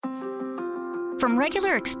From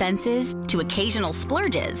regular expenses to occasional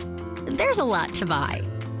splurges, there's a lot to buy.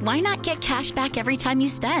 Why not get cash back every time you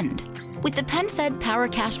spend? With the PenFed Power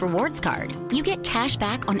Cash Rewards Card, you get cash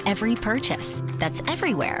back on every purchase. That's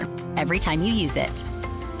everywhere, every time you use it.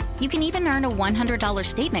 You can even earn a $100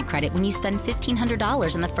 statement credit when you spend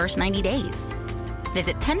 $1,500 in the first 90 days.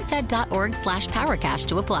 Visit PenFed.org/PowerCash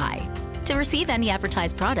to apply. To receive any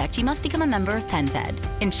advertised product, you must become a member of PenFed,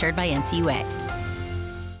 insured by NCUA.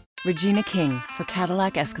 Regina King for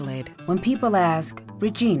Cadillac Escalade. When people ask,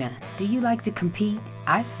 Regina, do you like to compete?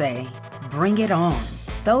 I say, bring it on.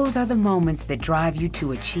 Those are the moments that drive you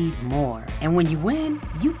to achieve more. And when you win,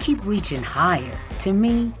 you keep reaching higher. To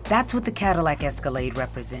me, that's what the Cadillac Escalade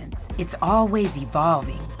represents. It's always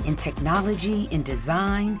evolving in technology, in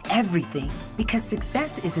design, everything. Because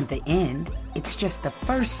success isn't the end, it's just the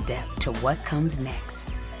first step to what comes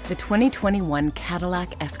next. The 2021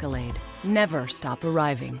 Cadillac Escalade. Never stop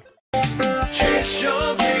arriving. Chase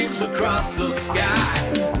your dreams across the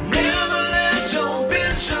sky. Never let your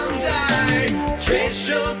vision die. Chase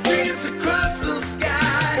your dreams across the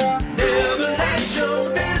sky. Never let your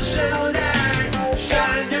vision die.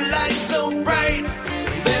 Shine your light so bright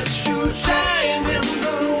that you shine in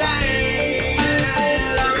the night.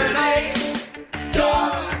 Illuminate,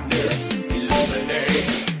 darkness,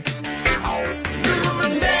 illuminate.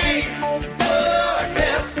 Illuminate,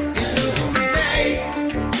 darkness, illuminate.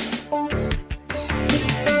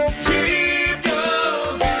 Keep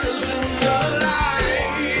your vision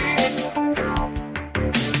alive.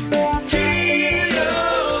 Keep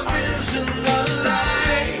your vision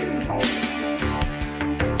alive.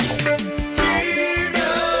 Keep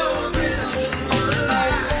your vision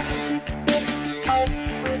alive.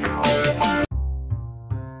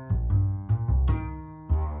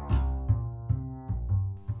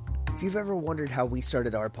 If you've ever wondered how we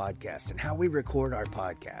started our podcast and how we record our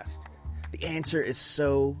podcast, the answer is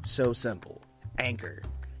so simple. Anchor.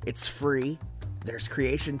 It's free. There's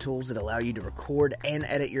creation tools that allow you to record and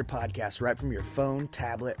edit your podcast right from your phone,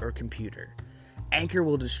 tablet, or computer. Anchor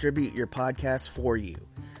will distribute your podcast for you,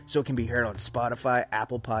 so it can be heard on Spotify,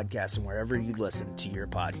 Apple Podcasts, and wherever you listen to your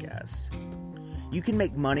podcast. You can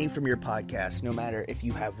make money from your podcast no matter if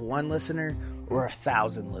you have 1 listener or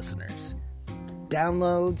 1,000 listeners.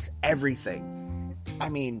 Downloads, everything. I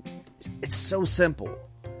mean, it's so simple.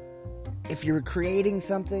 If you're creating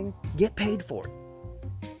something, get paid for it.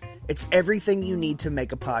 It's everything you need to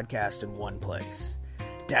make a podcast in one place.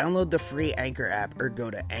 Download the free Anchor app or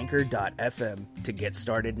go to anchor.fm to get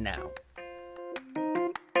started now.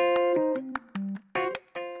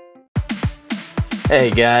 Hey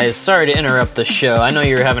guys, sorry to interrupt the show. I know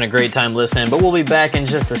you're having a great time listening, but we'll be back in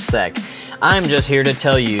just a sec. I'm just here to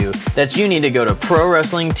tell you that you need to go to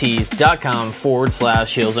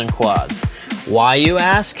ProWrestlingTees.com/heels and quads. Why, you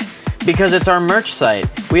ask? Because it's our merch site.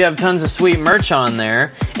 We have tons of sweet merch on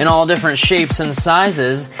there in all different shapes and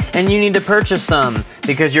sizes, and you need to purchase some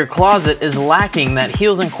because your closet is lacking that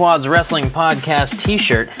Heels and Quads Wrestling Podcast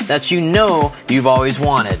t-shirt that you know you've always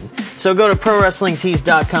wanted. So go to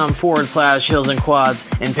ProWrestlingTees.com/heels and quads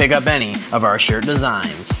and pick up any of our shirt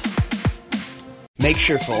designs. Make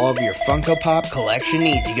sure for all of your Funko Pop collection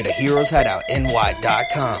needs, you go to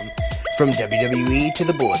HeroesHideoutNY.com. From WWE to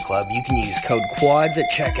the Bullet Club, you can use code QUADS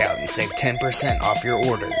at checkout and save 10% off your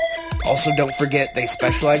order. Also, don't forget they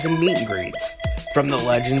specialize in meet and greets. From the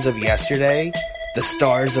legends of yesterday, the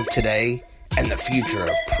stars of today, and the future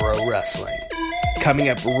of pro wrestling. Coming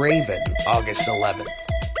up, Raven, August 11th.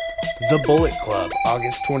 The Bullet Club,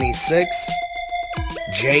 August 26th.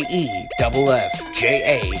 JEFFJARRETT.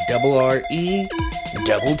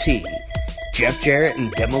 Jeff Jarrett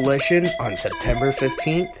and Demolition on September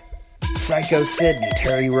 15th. Psycho Sid and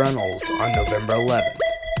Terry Runnels on November 11th.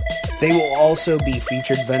 They will also be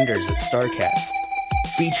featured vendors at StarCast,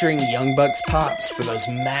 featuring Young Bucks Pops for those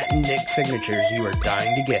Matt and Nick signatures you are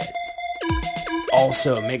dying to get.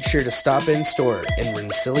 Also, make sure to stop in store in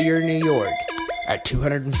Rensselaer, New York at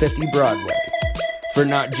 250 Broadway for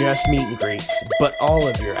not just meet and greets, but all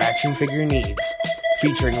of your action figure needs,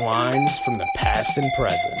 featuring lines from the past and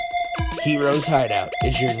present. Heroes Hideout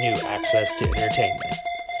is your new access to entertainment.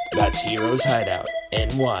 That's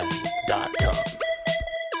HeroesHideoutNY.com.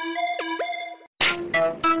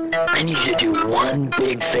 I need you to do one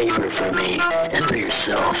big favor for me and for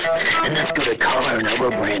yourself, and that's go to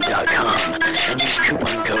collarandelbowbrand.com and use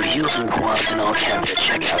coupon code Heels and Quads in all caps at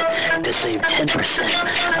checkout to save 10%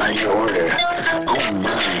 on your order. Oh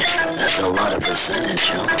my, that's a lot of percentage,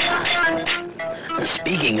 huh?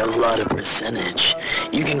 Speaking of a lot of percentage,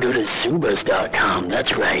 you can go to Zubaz.com,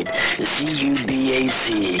 that's right,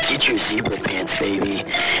 C-U-B-A-C, get your zebra pants, baby,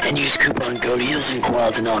 and use coupon code Heels and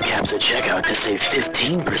Quads in all caps at checkout to save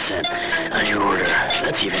 15% on your order.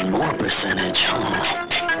 That's even more percentage,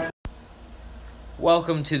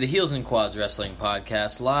 Welcome to the Heels and Quads Wrestling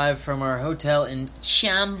Podcast, live from our hotel in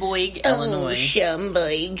Schaumburg, Illinois.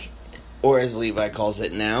 Schaumburg. Or as Levi calls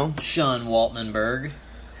it now. Sean Waltmanberg.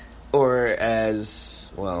 Or as,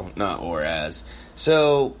 well, not or as.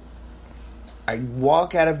 So, I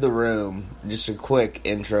walk out of the room, just a quick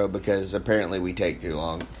intro because apparently we take too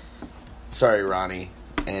long. Sorry, Ronnie,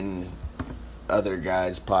 and other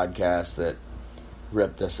guys' podcast that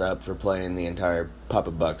ripped us up for playing the entire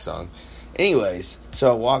Papa Buck song. Anyways, so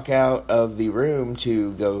I walk out of the room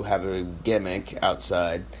to go have a gimmick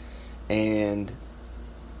outside, and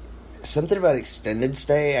something about extended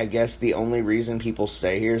stay, I guess the only reason people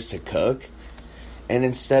stay here is to cook, and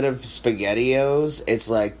instead of SpaghettiOs, it's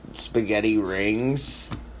like spaghetti rings,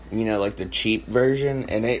 you know, like the cheap version,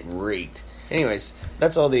 and it reeked. Anyways,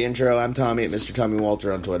 that's all the intro. I'm Tommy at Mr. Tommy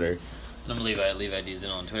Walter on Twitter. I'm Levi at Levi Diesel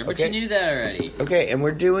on Twitter, but Okay. you knew that already. Okay, and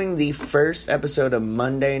we're doing the first episode of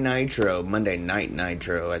Monday Night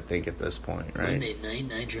Nitro, I think, at this point, right? Monday Night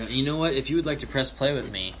Nitro. You know what? If you would like to press play with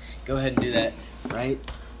me, go ahead and do that right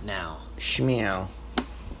now. Shmeow.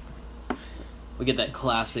 We get that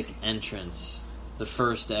classic entrance. The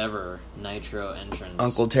first ever Nitro entrance.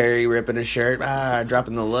 Uncle Terry ripping his shirt,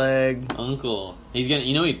 dropping the leg. Uncle. He's gonna,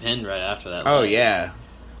 you know, he pinned right after that. Oh, leg. yeah.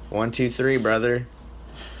 1, 2, 3, brother.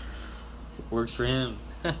 Works for him.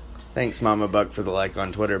 Thanks, Mama Buck, for the like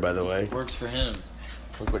on Twitter, by the way. Works for him.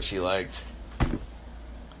 Look what she liked.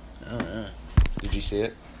 Oh, yeah. Did you see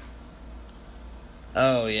it?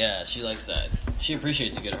 Oh, yeah, she likes that. She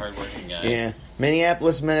appreciates a good, hard-working guy. Yeah.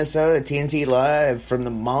 Minneapolis, Minnesota, TNT Live from the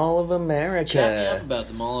Mall of America. Chat me up about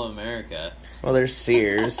the Mall of America. Well, there's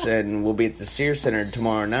Sears, and we'll be at the Sears Center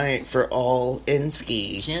tomorrow night for All In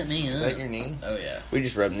Ski. Chat me up. Is that your knee? Oh, yeah. We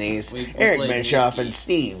just rubbed knees. We Eric played Bischoff knee and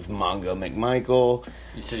ski. Steve Mongo McMichael,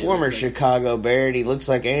 You said he former looks like- Chicago Bear. He looks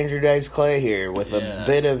like Andrew Dice Clay here with Yeah. a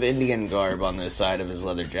bit of Indian garb on the side of his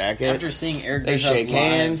leather jacket. After seeing Eric They Bischoff shake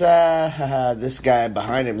live, hands. This guy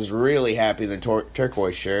behind him is really happy in the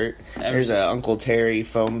turquoise shirt. There's a Uncle Terry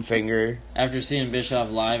foam finger. after seeing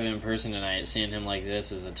Bischoff live in person tonight, seeing him like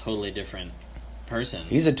this is a totally different person.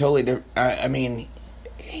 He's a totally different. I mean,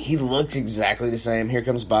 he looks exactly the same. Here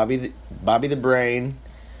comes Bobby the Brain.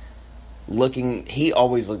 He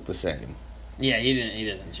always looked the same. Yeah, he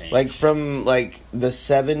doesn't change. Like from like the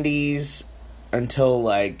 70s until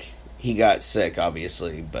like he got sick,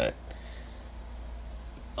 obviously, but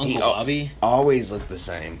Uncle he Bobby? always looked the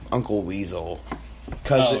same. Uncle Weasel.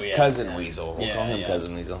 Cousin Weasel. We'll call him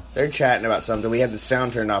Cousin Weasel. They're chatting about something. We had the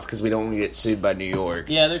sound turned off because we don't want to get sued by New York.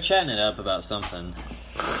 Yeah, they're chatting it up about something.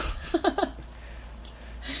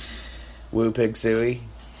 Woo Pig Suey.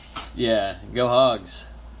 Yeah, go Hogs.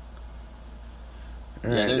 All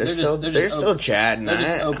right, they're they're just- still they're just chatting. They're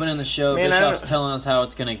just opening the show. Man, Bischoff's telling us how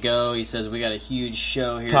it's going to go. He says we got a huge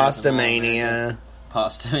show here. at the Mall of America. Pastamania.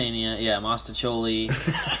 Pastamania. Yeah, Mostaccioli.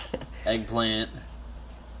 Eggplant.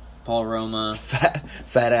 Paul Roma.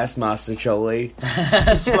 Fat ass Mostaccioli.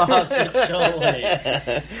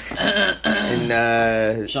 Mostaccioli.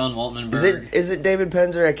 And Sean Waltmanberg. is it David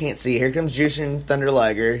Penzer? I can't see. Here comes Jushin Thunder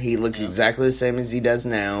Liger. He looks exactly the same as he does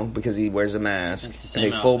now because he wears a mask It's the same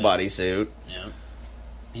and a full outfit. body suit. Yeah.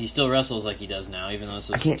 He still wrestles like he does now, even though this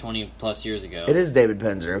was 20 plus years ago. It is David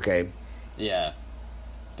Penzer. Okay. Yeah.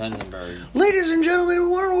 Penzenberg. Ladies and gentlemen, we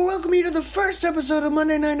want to welcome you to the first episode of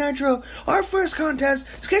Monday Night Nitro. Our first contest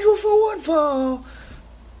scheduled for one fall.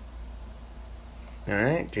 All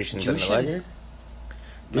right, Jushin Thunder Liger.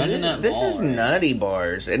 Imagine that This ball, is right? Nutty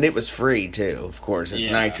Bars, and it was free too. Of course, it's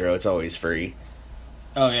Yeah. Nitro. It's always free.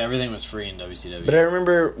 Oh, yeah, everything was free in WCW. But I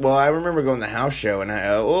remember going to the house show, and Look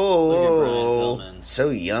at Brian Pillman. so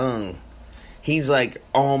young. He's like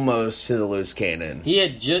almost to the loose cannon. He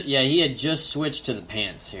had just switched to the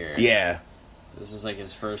pants here. Yeah, This is like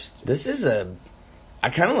his first. I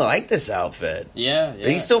kind of like this outfit. Yeah.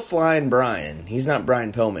 But he's still flying Brian. He's not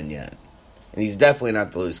Brian Pillman yet, and he's definitely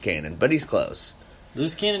not the loose cannon, but he's close.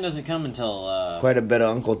 Loose cannon doesn't come until. Quite a bit of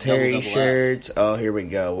Uncle Terry Double F. shirts. Oh, here we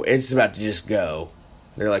go. It's about to just go.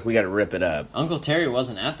 They're like, we got to rip it up. Uncle Terry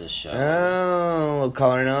wasn't at this show. Oh, a little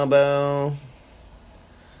collar and elbow.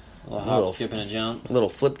 A little hop, skip, and a jump. A little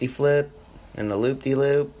flip-de-flip and a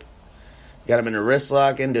loop-de-loop. Got him in a wrist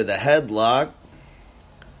lock into the headlock.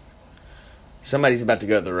 Somebody's about to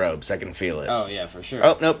go to the ropes. I can feel it. Oh, yeah, for sure.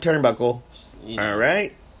 Oh, nope, turnbuckle. You know. All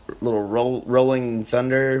right. little rolling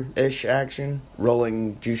thunder-ish action.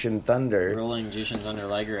 Rolling Jushin Thunder. Rolling Jushin Thunder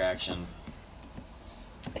Liger action.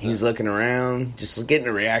 He's looking around, just getting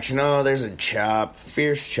a reaction. Oh, there's a chop.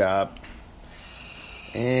 Fierce chop.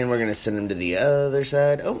 And we're going to send him to the other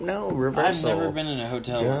side. Oh, no, reversal. I've never been in a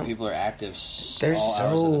hotel where people are active They're all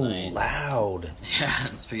hours of the so night. loud. Yeah,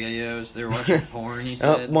 SpaghettiOs. They're watching porn, you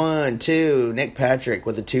said? 1, 2. Nick Patrick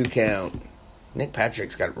with a 2 count. Nick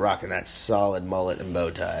Patrick's got rocking that solid mullet and bow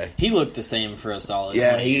tie. He looked the same for a solid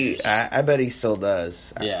 20 years. I bet he still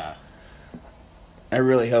does. Yeah. I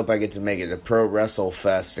really hope I get to make it to Pro Wrestle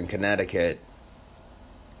Fest in Connecticut.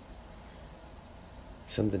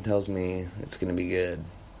 Something tells me it's going to be good.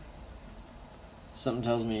 Something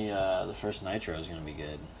tells me the first Nitro is going to be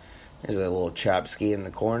good. There's a little Chopsky in the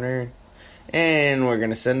corner. And we're going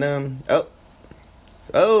to send him...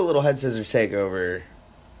 Oh, little head scissors takeover.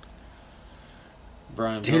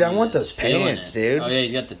 Brian Dude, I Pillman want is those feeling pants, it. dude. Oh, yeah,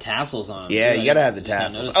 he's got the tassels on him. Yeah, too. you got to have the I just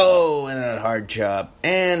tassels. noticed that. Oh, and a hard chop.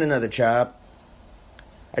 And another chop.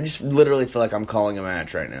 I just literally feel like I'm calling a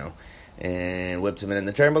match right now. And whips him in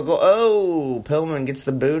the turnbuckle. Oh, Pillman gets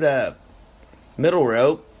the boot up. Middle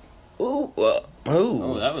rope. Ooh.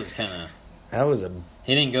 Oh, that was kind of... That was a...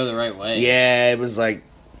 He didn't go the right way. Yeah, it was like...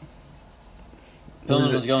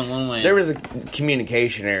 Pillman was going one way. There was a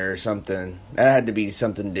communication error or something. That had to be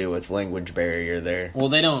something to do with language barrier there. Well,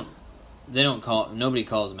 they don't call... Nobody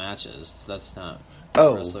calls matches. That's not...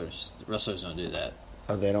 Oh. Wrestlers don't do that.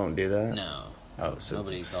 Oh, they don't do that? No. Oh, so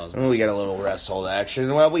nobody calls we got a little rest hold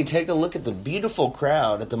action while we take a look at the beautiful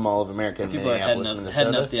crowd at the Mall of America in People are Minneapolis, heading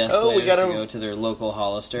Minnesota. up the escalators we got to go to their local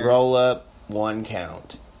Hollister. roll up 1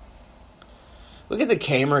 count. Look at the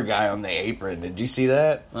camera guy on the apron. Did you see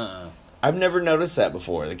that? I've never noticed that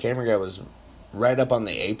before. The camera guy was right up on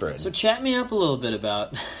the apron. So chat me up a little bit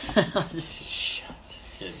about... just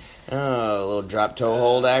kidding. Oh, a little drop toe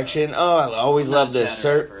hold action. Oh, I always love this.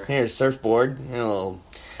 Here's surfboard.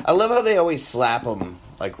 I love how they always slap them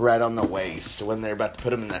like right on the waist when they're about to put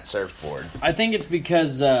them in that surfboard. I think it's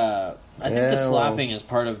because I think the slapping is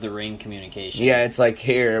part of the ring communication. Yeah, it's like,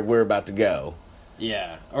 here, we're about to go.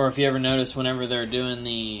 Yeah. Or if you ever notice, whenever they're doing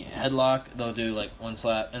the headlock, they'll do like 1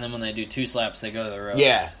 slap, and then when they do 2 slaps, they go to the ropes.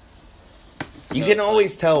 Yeah. You can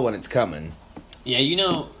always tell when it's coming. Yeah, you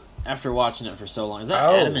know, after watching it for so long. Is that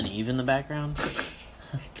Adam and Eve in the background?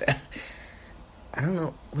 I don't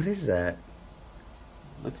know. What is that?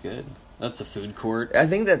 Looks good. That's a food court. I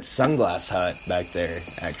think that's Sunglass Hut back there,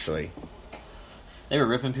 actually. They were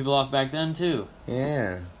ripping people off back then, too.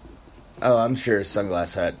 Yeah. Oh, I'm sure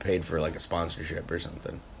Sunglass Hut paid for like a sponsorship or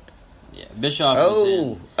something. Yeah, Bischoff was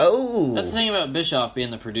in. Oh! That's the thing about Bischoff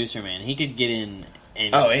being the producer, man. He could get in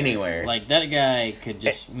anywhere. Oh, anywhere. Like, that guy could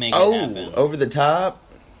just make it happen. Over the top?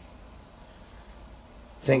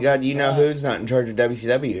 Thank God you know who's not in charge of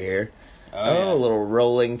WCW here. Oh, a little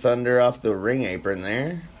rolling thunder off the ring apron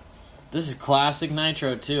there. This is classic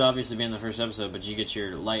Nitro, too, obviously being the first episode, but you get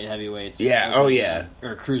your light heavyweights. Yeah,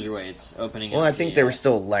 Or cruiserweights opening. Well, I think they were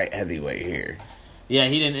still light heavyweight here. Yeah,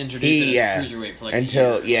 he didn't introduce it as a cruiserweight for like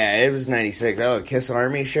until a year. it was 96. Oh, a Kiss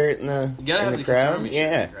Army shirt in the you gotta have the crowd. Kiss Army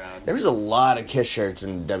shirt in the crowd. There was a lot of Kiss shirts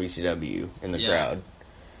in WCW in the crowd.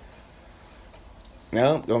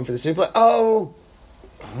 No, going for the suplex. Oh,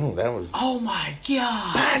 that was. Oh my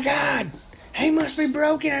God! My God, he must be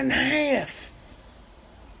broken in half.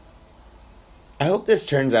 I hope this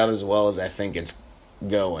turns out as well as I think it's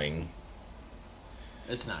going.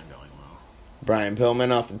 It's not going well. Brian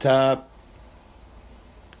Pillman off the top.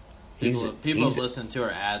 People have listened to our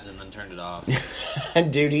ads and then turned it off.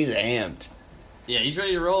 Dude, he's amped. Yeah, he's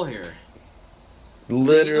ready to roll here.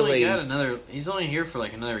 Literally. He's only here for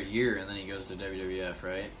like another year, and then he goes to WWF,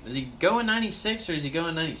 right? Does he go in 96 or does he go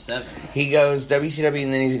in 97? He goes WCW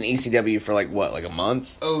and then he's in ECW for like what, like a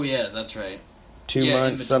month? Oh yeah, that's right. 2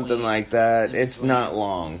 months, something like that. It's not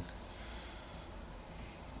long.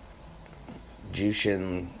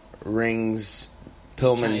 Jushin rings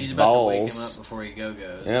Pillman's he's about balls. to wake him up before he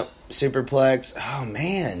goes. Yep, superplex. Oh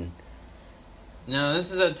man. No,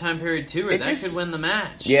 this is a time period too where that could win the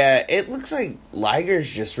match. Yeah, it looks like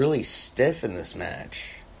Liger's just really stiff in this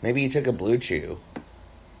match. Maybe he took a Blue Chew.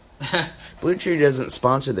 Blue Chew doesn't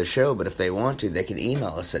sponsor the show, but if they want to, they can email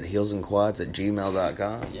us at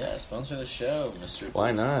heelsandquads@gmail.com. Yeah, sponsor the show, Mr.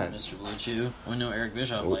 Why not? Mr. Blue Chew. We know Eric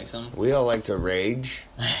Bischoff likes him. We all like to rage.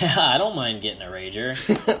 I don't mind getting a rager.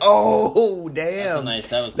 Oh, damn.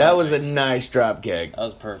 That was a nice drop kick. That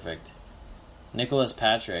was perfect. Nicholas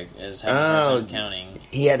Patrick is having a hard time counting.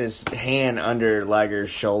 He had his hand under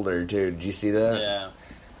Liger's shoulder, too. Did you see that? Yeah.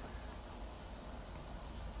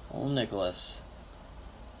 Oh, Nicholas.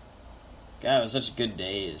 God, it was such good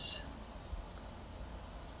days.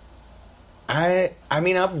 I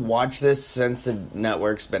mean, I've watched this since the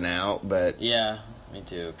network's been out, but... Yeah, me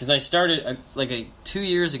too. Because I started, 2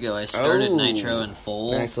 years ago, I started Nitro in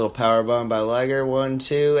full. Nice little powerbomb by Liger. 1,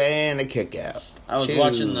 2, and a kick out. I was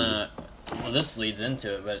watching well, this leads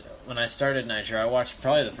into it, but when I started Nitro, I watched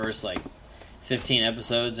probably the first, 15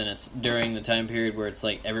 episodes, and it's during the time period where it's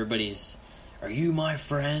everybody's, are you my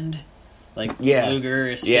friend?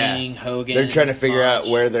 Luger, Sting, Hogan. They're trying to figure Botch.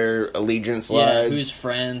 out where their allegiance lies. Yeah, who's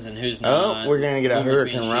friends and who's not. Oh, we're going to get a Luger's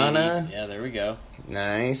being Hurricane Rana. shady. Yeah, there we go.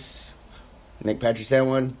 Nice. Nick Patrick's down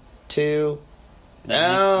 1, 2.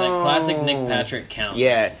 That classic Nick Patrick count.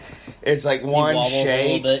 Yeah. It's He one wobbles shake. a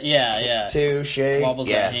little bit. Yeah. 2 shake. Wobbles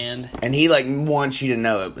that hand. And he wants you to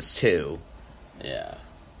know it was 2. Yeah.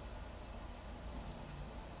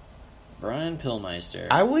 Brian Pillmeister.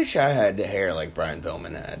 I wish I had the hair like Brian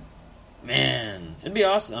Pillman had. Man, it'd be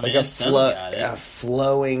awesome. I mean, a his son's got it.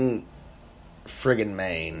 flowing friggin'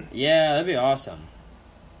 mane. Yeah, that'd be awesome.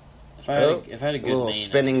 If I had a good little mane,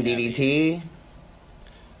 spinning I'd be happy. DDT.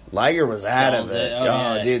 Liger was out of Sells it. it. Oh,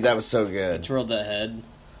 yeah. Dude, that was so good. Twirled that head.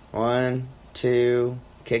 1, 2,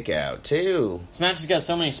 kick out. 2. This match has got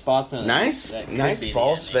so many spots in it. Nice that could be the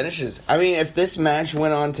false ending. finishes. I mean, if this match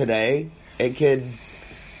went on today, it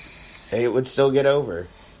would still get over.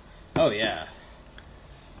 Oh, yeah.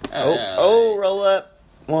 Roll up.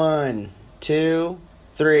 1, 2,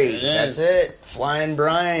 3. There it That's is. it. Flying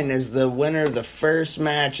Brian is the winner of the first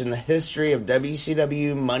match in the history of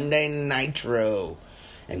WCW Monday Nitro.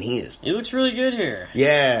 And he looks really good here.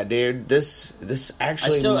 Yeah, dude. This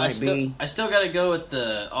actually be... I still gotta go with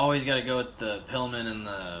the Pillman and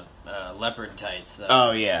the leopard tights, though.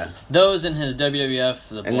 Oh, yeah. Those in his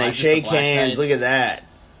WWF, And they shake hands. Look at that.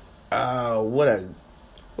 Oh, what a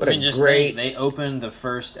great... They opened the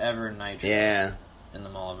first ever Nitro. Yeah. In the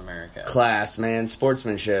Mall of America. Class, man.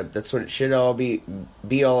 Sportsmanship. That's what it should all be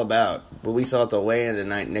all about. But we saw at the weigh-in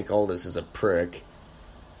tonight, Nick Aldis is a prick.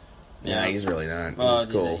 Yeah, he's really not. Well,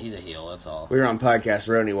 he's cool. He's a heel, that's all. We were on podcast,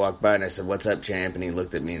 Roney walked by and I said, "What's up, champ?" And he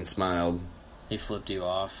looked at me and smiled. He flipped you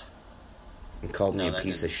off. And called me a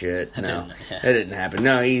piece of shit. No, that that didn't happen.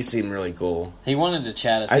 No, he seemed really cool. He wanted to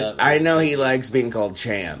chat us up. I know he likes being called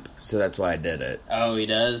champ, so that's why I did it. Oh, he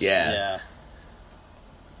does? Yeah.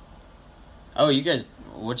 Oh, you guys,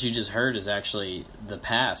 what you just heard is actually the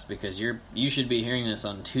past, because you should be hearing this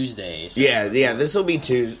on Tuesday. So yeah, this will be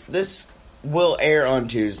Tuesday. This will air on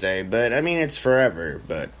Tuesday, but I mean, it's forever,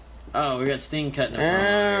 but... Oh, we got Sting cutting a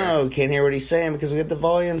promo. Oh, can't hear what he's saying because we got the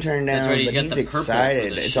volume turned down. That's right, but he's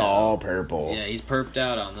excited. It's show. All purple. Yeah, he's perped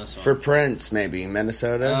out on this one. For Prince, maybe.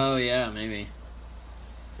 Minnesota? Oh, yeah, maybe.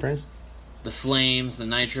 Prince? The Flames, the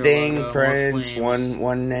Nitro Sting, logo, Prince,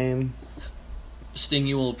 one name.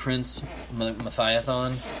 Stingual Prince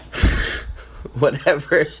Mathiathon.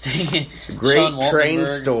 Whatever. Sting. Great Train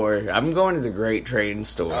Store. I'm going to the Great Train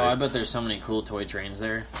Store. Oh, I bet there's so many cool toy trains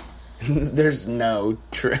there. There's no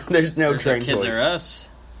train Kids toys. Are Us.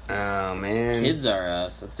 Oh man, Kids Are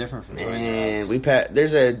Us. That's different from Toys R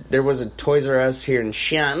Us. There was a Toys R Us here in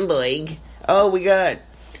Schaumburg. Oh, we got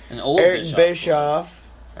an old Eric Bischoff.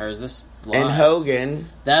 Or is this live? And Hogan.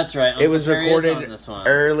 That's right. It was recorded on this one.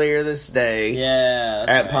 earlier this day. Yeah,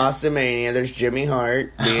 at Pasta Mania. There's Jimmy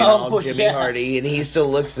Hart being all Jimmy Hardy, and he still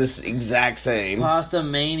looks this exact same. Pasta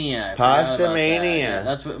Mania. Pasta Mania.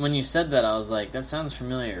 That's what. When you said that, I was like, that sounds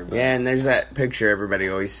familiar. But... Yeah, and there's that picture everybody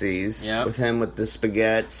always sees with him with the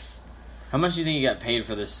spaghettis. How much do you think he got paid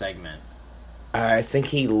for this segment? I think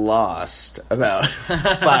he lost about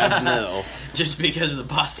 $5 million. Just because of the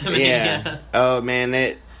Pasta Mania. Yeah. Oh man,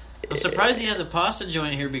 I'm surprised he has a pasta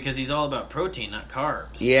joint here because he's all about protein, not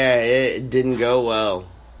carbs. Yeah, it didn't go well.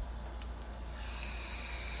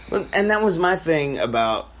 And that was my thing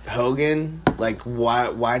about Hogan. Like,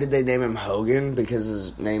 why did they name him Hogan? Because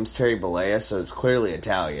his name's Terry Bollea, so it's clearly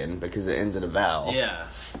Italian because it ends in a vowel. Yeah.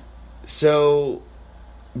 So,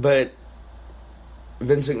 but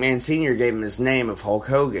Vince McMahon Sr. gave him his name of Hulk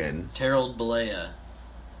Hogan. Terrell Bollea.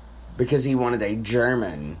 Because he wanted a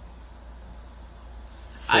German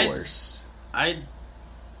force. I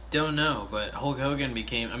don't know, but Hulk Hogan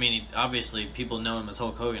became... I mean, obviously, people know him as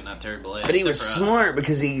Hulk Hogan, not Terry Bollea. But he was smart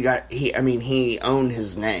because he owned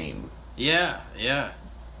his name. Yeah.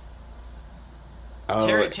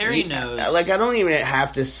 Oh, Terry knows. Like, I don't even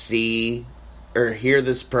have to see or hear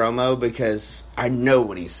this promo because I know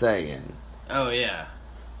what he's saying. Oh, yeah.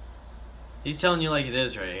 He's telling you like it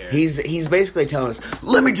is right here. He's basically telling us,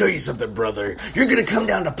 let me tell you something, brother. You're going to come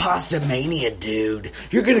down to Pasta Mania, dude.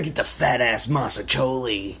 You're going to get the fat-ass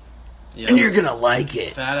Massacholi. Yep. And you're going to like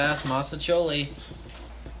it. Fat-ass Massacholi. Can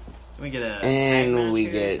we get a and tag match we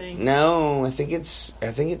here, get... No, I think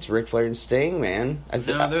it's Ric Flair and Sting, man. No,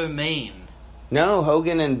 they're the main. No,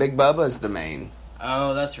 Hogan and Big Bubba's the main.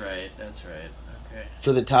 Oh, that's right. Okay.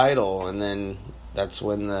 For the title, and then that's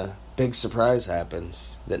when the big surprise happens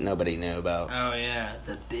that nobody knew about. Oh, yeah.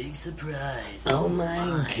 The big surprise. Oh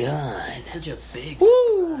my God. It's such a big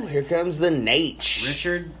Woo! surprise. Here comes the Nate.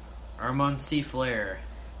 Richard Armand Steve Flair.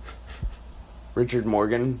 Richard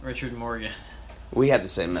Morgan. Richard Morgan. We had the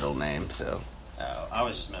same middle name, so. Oh, I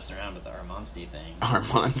was just messing around with the Armand Steve thing.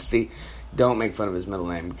 Armand Steve. Don't make fun of his middle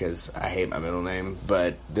name because I hate my middle name.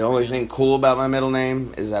 But the only thing cool about my middle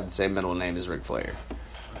name is I have the same middle name as Ric Flair.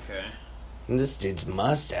 Okay. And this dude's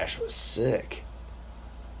mustache was sick.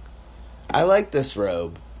 I like this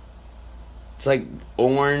robe. It's like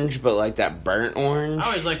orange, but like that burnt orange. I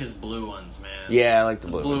always like his blue ones, man. Yeah, I like the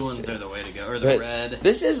blue blue ones too. are the way to go. Or the But red.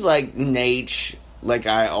 This is like Nate, like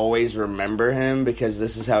I always remember him because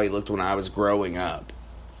this is how he looked when I was growing up.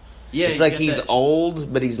 Yeah, it's like he's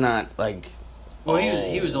old, but he's not like. Well,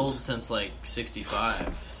 old. he was old since like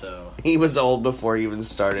 65, so. He was old before he even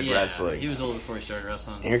started Yeah, wrestling. he was old before he started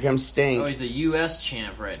wrestling. Here comes Sting. Oh, he's the U.S.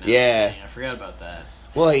 champ right now. Yeah. Sting. I forgot about that.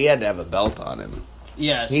 Well, he had to have a belt on him.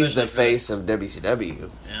 Yeah, He's the especially for- face of WCW.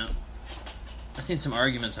 Yeah. I've seen some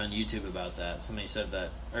arguments on YouTube about that. Somebody said that,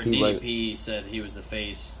 or He DDP said he was the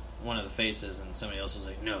face, one of the faces, and somebody else was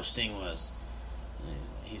like, no, Sting was. And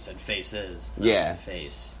he said faces, not Yeah.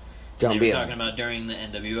 face. Don't They be were a- talking about during the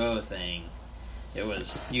NWO thing. It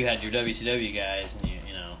was, you had your WCW guys, and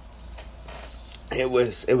you know. It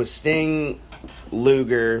was Sting,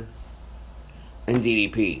 Luger, and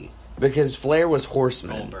DDP. Because Flair was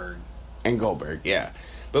Horseman. Goldberg. And Goldberg, yeah.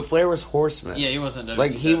 But Flair was Horseman. Yeah, he wasn't WCW.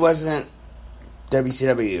 Like, he wasn't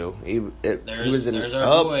WCW. He was in... There's our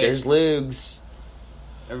Oh, boy. there's Lugs.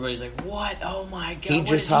 Everybody's like, what? Oh my god, He what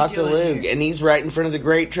just is hopped a doing Lug. here? And he's right in front of the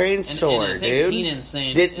Great Train Store, and I think dude. Heenan's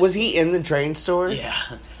saying... Was he in the train store? Yeah.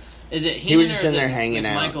 Is it Heenan He was just or in is there it hanging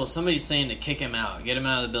out. Michael, somebody's saying to kick him out, get him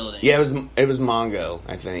out of the building. Yeah, it was Mongo,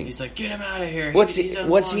 I think. He's like, get him out of here. What's He's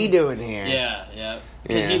he doing here? Yeah.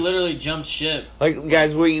 Because Yeah. he literally jumped ship. Like,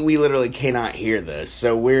 guys, we literally cannot hear this,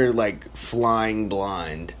 so we're like flying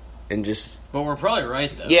blind and just. But we're probably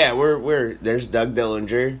right though. Yeah, we're there's Doug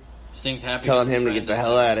Dillinger Sting's happy. telling because him to his get the friend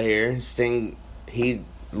hell is out of here. Sting, he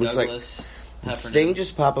looks Douglas like Heffernan. Sting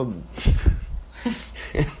just pop a.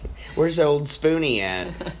 Where's old Spoonie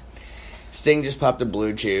at? Sting just popped a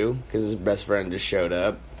Blue Chew because his best friend just showed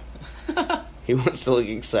up. He wants to look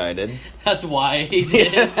excited. That's why he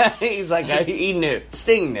did. He's like, he knew.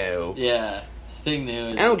 Sting knew. Yeah. Sting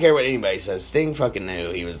knew. I don't care what anybody says. Sting fucking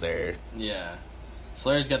knew he was there. Yeah.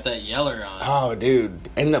 Flair's got that yeller on. Oh, dude.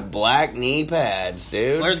 And the black knee pads,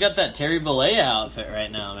 dude. Flair's got that Terry Bollea outfit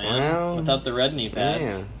right now, man. Well, without the red knee pads.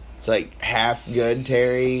 Yeah. It's like half good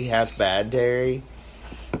Terry, half bad Terry.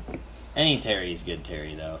 Any Terry's good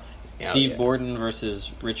Terry, though. Oh, Steve yeah. Borden versus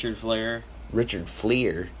Richard Flair. Richard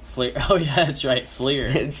Fleer. Flair. Oh, yeah, that's right. Flair.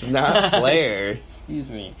 It's not Flair. Excuse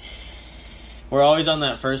me. We're always on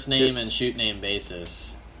that first name and shoot name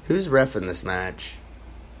basis. Who's reffing this match?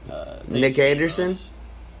 Nick Steve Anderson? Ross.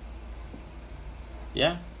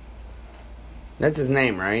 Yeah. That's his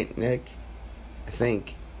name, right? Nick? I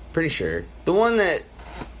think. Pretty sure. The one that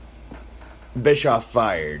Bischoff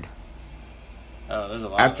fired Oh, there's a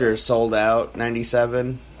lot after of Sold Out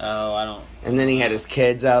 97. Oh, I don't... And then he had his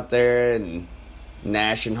kids out there, and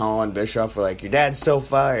Nash and Hall and Bischoff were like, your dad's still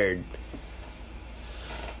fired.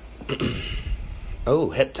 Oh,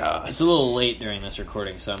 hip toss. It's a little late during this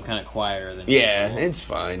recording, so I'm kind of quieter than Yeah, usual. it's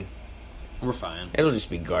fine. We're fine. It'll just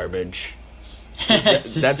be garbage. It's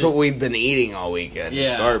just That's a- what we've been eating all weekend.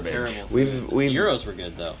 Yeah, It's garbage. terrible. We've Euros were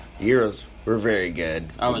good, though. Euros were very good.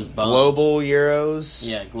 I was bummed. Global Euros.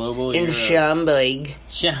 Yeah, global In Euros. Schaumburg.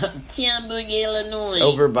 Schaumburg, Illinois. It's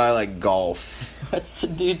over by like golf. What's the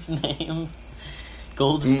dude's name?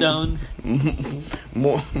 Goldstone?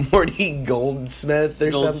 Morty Goldsmith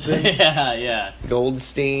or something. Yeah.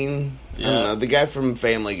 Goldstein. I Yeah. don't know. The guy from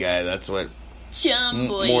Family Guy. That's what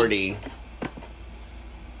Schaumburg. Morty.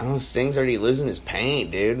 Oh, Sting's already losing his paint,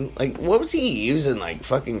 dude. Like, what was he using? Like,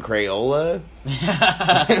 fucking Crayola?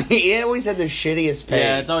 He always had the shittiest paint.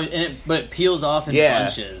 Yeah, it's always, but it peels off in Yeah.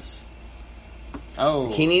 bunches.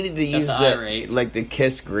 Oh. He needed to got use the the irate. like the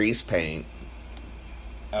Kiss grease paint.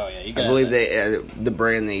 Oh, yeah, you I got believe the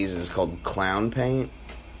brand they use is called Clown Paint.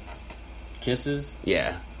 Kisses?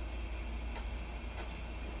 Yeah.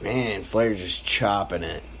 Man, Flair's just chopping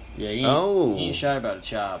it. Yeah, he ain't shy about a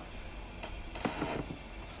chop.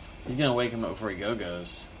 He's gonna wake him up before he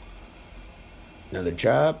goes. Another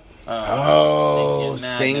chop. Oh,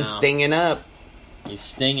 Sting's getting mad now. stinging up. He's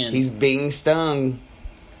stinging. He's being stung.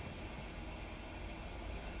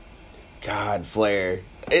 God, Flair.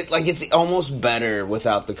 It's almost better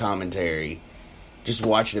without the commentary. Just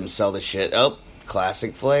watching him sell the shit. Oh,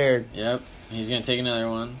 classic Flair. Yep. He's going to take another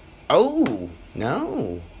one. Oh,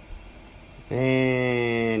 no.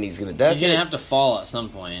 And he's going to duck He's going to have to fall at some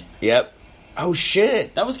point. Yep. Oh,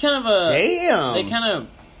 shit. That was kind of a... Damn. They kind of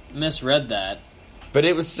misread that. But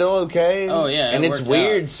it was still okay. Oh, yeah. And it's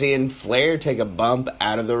weird out. seeing Flair take a bump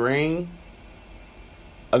out of the ring.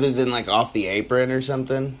 Other than, like, off the apron or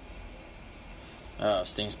something. Oh,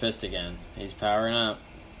 Sting's pissed again. He's powering up.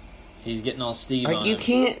 He's getting all Steve on You him.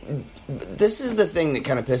 can't... This is the thing that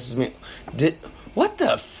kind of pisses me... What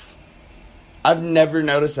the I've never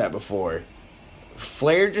noticed that before.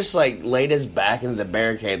 Flair just, like, laid his back into the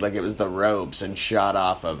barricade like it was the ropes and shot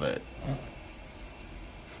off of it.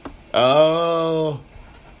 Oh.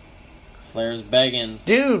 Flair's begging.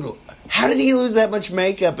 Dude, how did he lose that much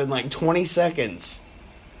makeup in, like, 20 seconds?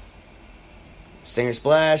 Stinger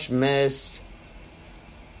splash, missed.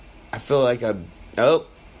 I feel like I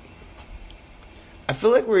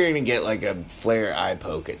feel like we're going to get, like, a Flair eye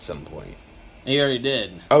poke at some point. He already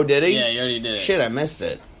did. Oh, did he? Yeah, he already did. Shit, I missed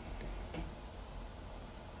it.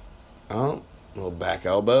 Oh, little back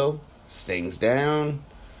elbow. Sting's down.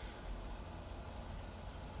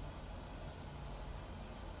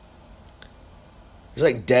 There's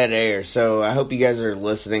like dead air, so I hope you guys are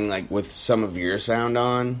listening like with some of your sound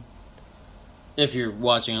on. If you're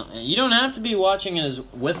watching, you don't have to be watching it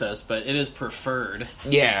with us, but it is preferred.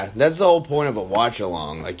 Yeah, that's the whole point of a watch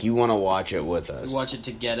along. Like you want to watch it with us. You watch it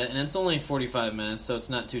to get it, and it's only 45 minutes, so it's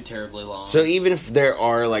not too terribly long. So even if there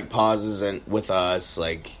are like pauses with us,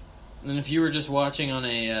 like, and if you were just watching on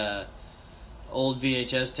a old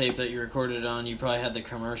VHS tape that you recorded on, you probably had the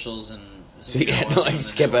commercials and. So you had to like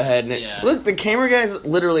skip ahead. And yeah. Look, the camera guy's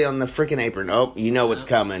literally on the freaking apron. Oh, you know what's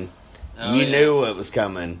coming. Oh, you yeah. knew it was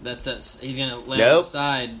coming. That's he's gonna land on the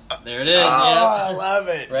side. There it is. Oh, Yep. I love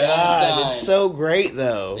it. Right on the God, side. it's so great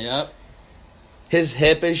though. Yep. His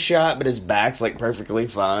hip is shot, but his back's like perfectly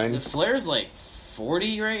fine. So Flair's like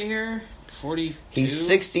 40 right here. 42. He's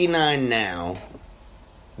 69 now.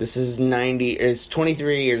 This is 90. It's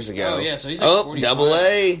 23 years ago. Oh yeah, so he's like 45. Double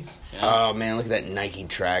A. Yeah. Oh man, look at that Nike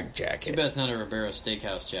track jacket. Too bad it's not a Ribeiro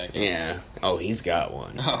Steakhouse jacket. Yeah. Oh, he's got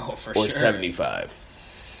one. Oh, for or sure. 75.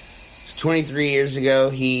 So 23 years ago,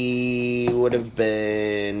 he would have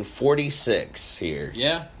been 46 here.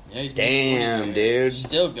 Yeah. Yeah, he's Damn, dude.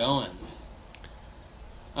 Still going.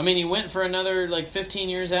 I mean, he went for another, like, 15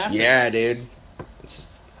 years after Yeah, this. dude.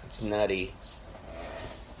 It's nutty.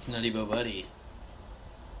 It's Nutty Bo Buddy.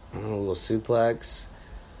 Oh, a little suplex.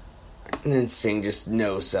 And then Singh just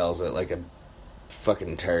no-sells it like a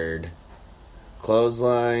fucking turd.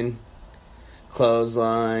 Clothesline.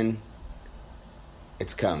 Clothesline.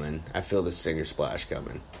 It's coming. I feel the Stinger splash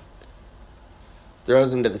coming.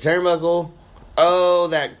 Throws him to the turnbuckle. Oh,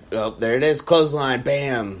 there it is. Clothesline.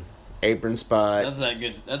 Bam. Apron spot. That's that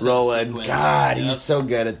good. That's Roll that it. sequence. God, Yep. he's so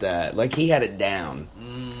good at that. Like, he had it down.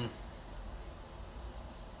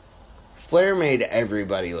 Flair made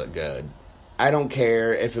everybody look good. I don't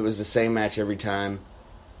care if it was the same match every time.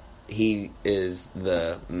 He is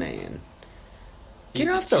the man. He's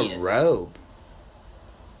Get off the the tits. rope.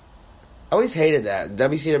 I always hated that.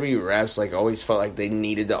 WCW refs like always felt like they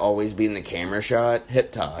needed to always be in the camera shot.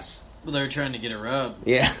 Hip toss. Well, they were trying to get a rub.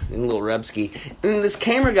 Yeah, a little rubski. And this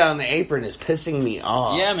camera guy on the apron is pissing me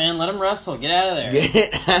off. Yeah, man, let him wrestle. Get out of there.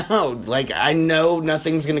 Get out. Like, I know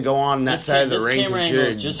nothing's going to go on that side of the ring camera because angle you're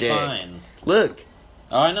a is just dick. fine. Look.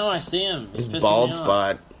 Oh, I know. I see him. He's His pissing bald me off.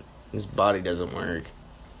 spot. His body doesn't work.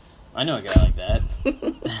 I know a guy like that.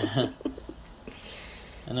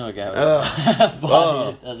 I know a guy with a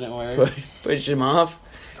body that doesn't work. Push him off.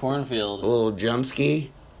 Cornfield. A little jump ski.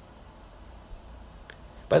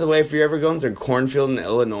 By the way, if you're ever going through Cornfield in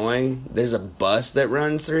Illinois, there's a bus that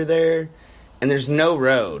runs through there, and there's no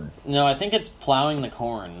road. No, I think it's plowing the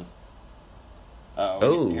corn.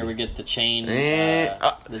 Oh. Here we get the chain. Did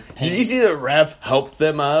pin. you see the ref help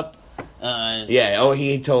them up? Yeah.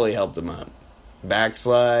 He totally helped them up.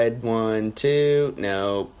 Backslide, 1, 2.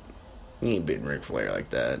 Nope. You ain't beating Ric Flair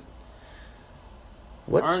like that.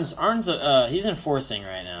 Arn's he's enforcing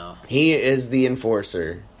right now. He is the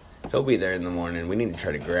enforcer. He'll be there in the morning. We need to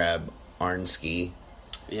try to grab Arnski.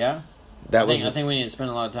 Yeah? I think we need to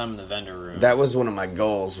spend a lot of time in the vendor room. That was one of my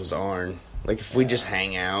goals, was Arn. Like, if we just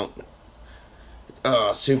hang out.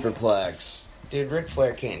 Oh, superplex. Dude, Ric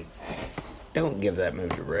Flair can't. Don't give that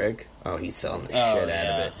move to Rick. Oh, he's selling the shit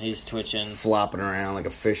out of it. He's twitching. Flopping around like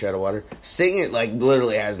a fish out of water. Sting, like,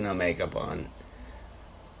 literally has no makeup on.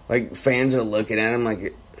 Like, fans are looking at him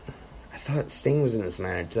like, I thought Sting was in this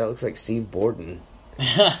match. That looks like Steve Borden.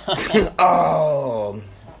 Oh.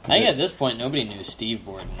 I think at this point, nobody knew Steve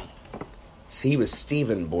Borden. He was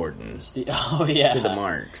Stephen Borden Oh, yeah. to the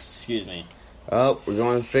Marks. Excuse me. Oh, we're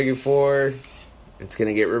going to figure 4. It's going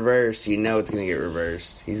to get reversed. You know it's going to get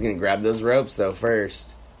reversed. He's going to grab those ropes, though, first.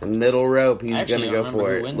 The middle rope, he's going to go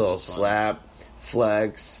for it. Little slap,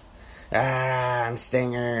 flex. I'm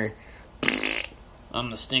Stinger.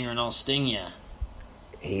 I'm the Stinger and I'll sting ya.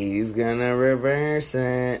 He's going to reverse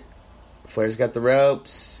it. Flair's got the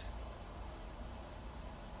ropes.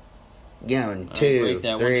 Going 2,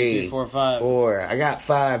 3, 4. I got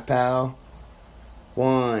 5, pal.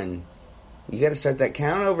 1. You gotta start that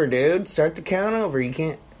count over, dude. Start the count over. You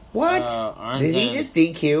can't... What? Did he just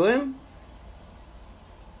DQ him?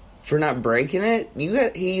 For not breaking it?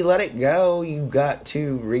 He let it go. You got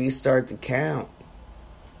to restart the count.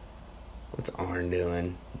 What's Arn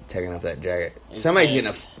doing? Taking off that jacket. Somebody's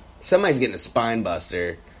getting a spine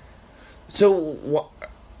buster. So,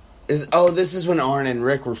 this is when Arn and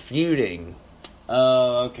Rick were feuding.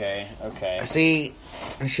 Oh, okay. See,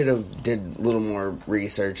 I should have did a little more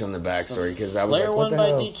research on the backstory, because I was Flair like, what the won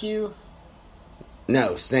hell? by DQ?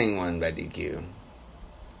 No, Sting won by DQ.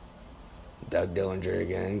 Doug Dillinger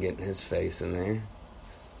again, getting his face in there.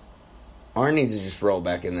 Arn needs to just roll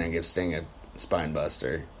back in there and give Sting a spine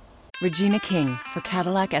buster. Regina King for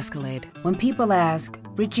Cadillac Escalade. When people ask,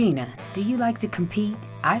 Regina, do you like to compete?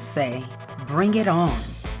 I say, bring it on.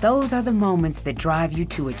 Those are the moments that drive you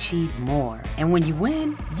to achieve more. And when you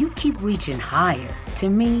win, you keep reaching higher. To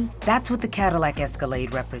me, that's what the Cadillac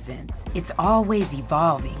Escalade represents. It's always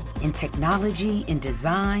evolving in technology, in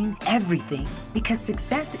design, everything. Because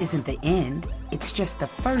success isn't the end, it's just the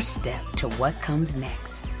first step to what comes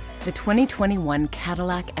next. The 2021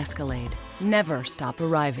 Cadillac Escalade. Never stop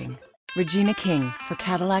arriving. Regina King for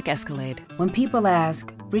Cadillac Escalade. When people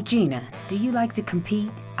ask, Regina, do you like to compete?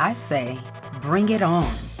 I say, bring it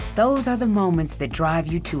on. Those are the moments that drive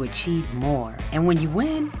you to achieve more. And when you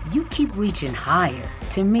win, you keep reaching higher.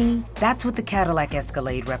 To me, that's what the Cadillac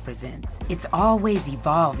Escalade represents. It's always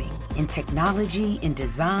evolving in technology, in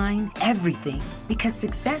design, everything. Because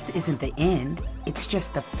success isn't the end, it's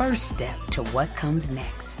just the first step to what comes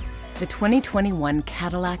next. The 2021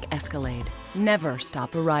 Cadillac Escalade. Never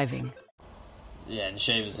stop arriving. Yeah, and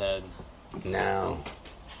shave his head. No.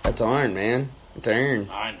 That's Arn, man. It's Arn.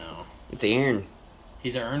 I know. It's Arn.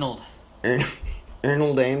 He's Arnold.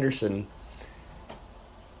 Arnold Anderson.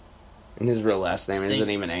 And his real last name isn't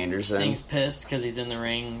even Anderson. Sting's pissed because he's in the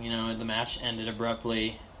ring. The match ended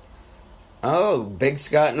abruptly. Oh, Big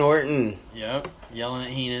Scott Norton. Yep, yelling at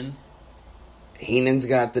Heenan. Heenan's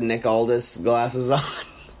got the Nick Aldis glasses on.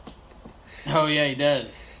 Oh, yeah, he does.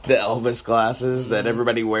 The Elvis glasses that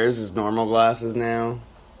everybody wears as normal glasses now.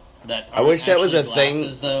 I wish that was a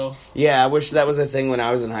glasses, thing. Though. Yeah, I wish that was a thing when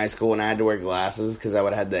I was in high school when I had to wear glasses because I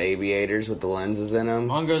would have had the aviators with the lenses in them.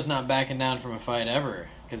 Mongo's not backing down from a fight ever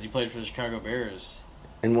because he played for the Chicago Bears.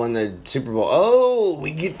 And won the Super Bowl. Oh,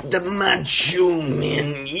 we get the Macho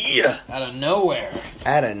Man, yeah. Out of nowhere.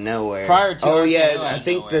 Prior to I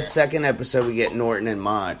think the second episode we get Norton and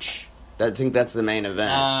Mach. I think that's the main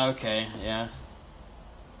event. Okay, yeah.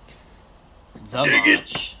 The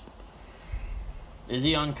Mach. Is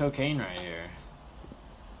he on cocaine right here?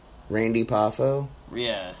 Randy Poffo?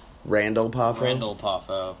 Yeah. Randall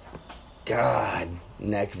Poffo. God.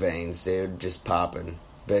 Neck veins, dude. Just popping.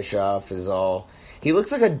 Bischoff is all... He looks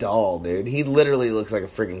like a doll, dude. He literally looks like a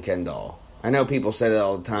freaking Ken doll. I know people say that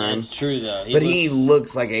all the time. Yeah, it's true, though. He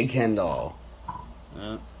looks like a Ken doll.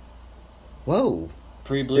 Yeah. Whoa.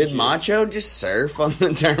 Pre-blue Did Macho just surf on the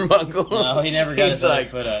turnbuckle? No, he never got his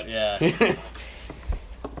foot up, yeah.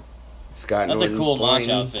 Scott That's Norton's a cool Mach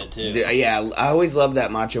pointing. outfit, too. Yeah, I always love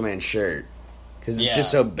that Macho Man shirt. Because it's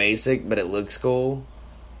just so basic, but it looks cool.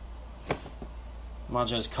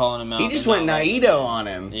 Macho's calling him out. He just went Naito on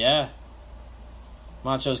him. Yeah.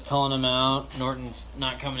 Macho's calling him out. Norton's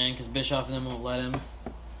not coming in because Bischoff and them won't let him.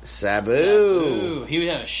 Sabu. He would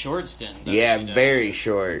have a short stint. Yeah, very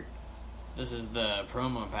short. This is the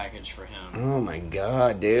promo package for him. Oh my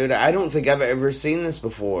god, dude. I don't think I've ever seen this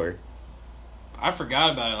before. I forgot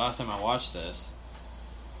about it last time I watched this.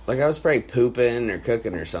 Like, I was probably pooping or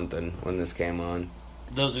cooking or something when this came on.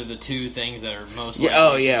 Those are the two things that are most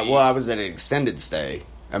Well, I was at an extended stay.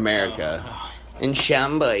 America. In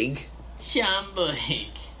Schaumburg.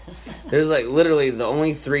 There's, like, literally the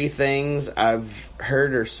only three things I've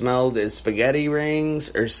heard or smelled is spaghetti rings,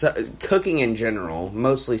 or cooking in general,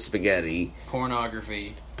 mostly spaghetti.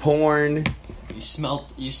 Pornography. Porn. You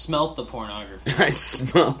smelt the pornography. I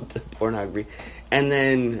smelled the pornography. And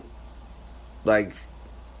then, like,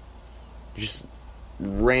 just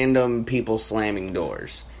random people slamming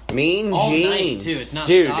doors. Mean All Gene. night, too. It's not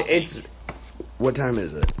Dude, stopping. What time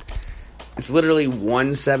is it? It's literally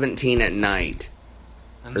 1:17 at night.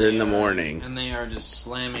 Or in the morning. And they are just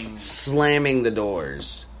slamming the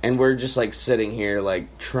doors. And we're just, like, sitting here,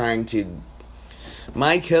 like, trying to...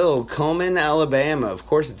 Mike Hill, Coleman, Alabama. Of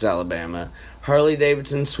course it's Alabama.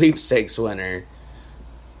 Harley-Davidson sweepstakes winner.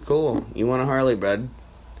 Cool. You want a Harley, bud?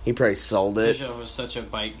 He probably sold it. Bishop was such a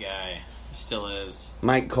bike guy. He still is.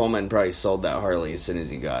 Mike Coleman probably sold that Harley as soon as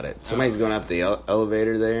he got it. Somebody's going up the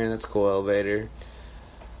elevator there, and that's a cool elevator.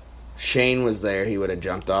 Shane was there. He would have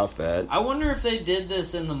jumped off that. I wonder if they did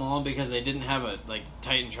this in the mall because they didn't have a, like,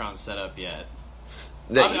 Titantron set up yet.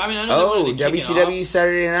 I know WCW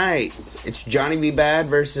Saturday Night. It's Johnny B. Bad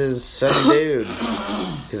versus some dude.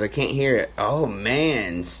 Because I can't hear it. Oh,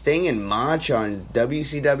 man. Sting and Mach on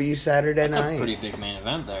WCW Saturday Night. That's a pretty big main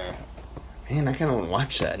event there. Man, I kind of want to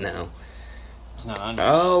watch that now. It's not under.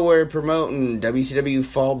 Oh, we're promoting WCW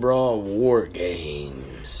Fall Brawl War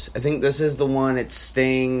Games. I think this is the one. It's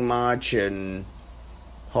Sting, Mach, and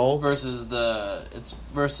Hulk versus the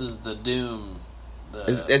Doom.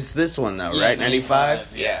 It's this one though, right?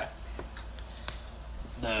 95? Yeah.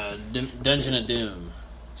 The Dungeon of Doom.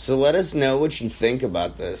 So let us know what you think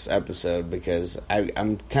about this episode, because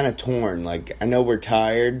I'm kind of torn. Like, I know we're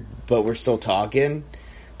tired, but we're still talking.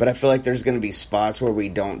 But I feel like there's going to be spots where we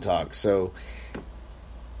don't talk. So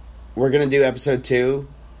we're going to do episode 2.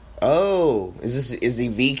 Oh, is he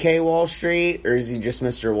VK Wall Street, or is he just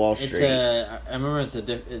Mr. Wall Street? I remember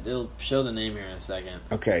it'll show the name here in a second.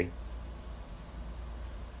 Okay.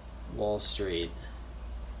 Wall Street.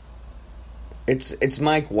 It's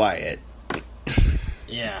Mike Wyatt.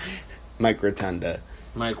 Yeah. Mike Rotunda.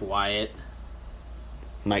 Mike Wyatt.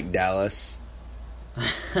 Mike Dallas.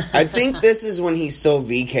 I think this is when he's still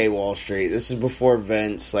VK Wall Street. This is before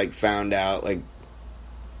Vince found out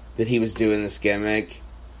that he was doing this gimmick.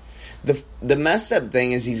 The messed up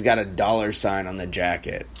thing is he's got a $sign on the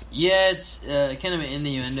jacket. Yeah, it's kind of an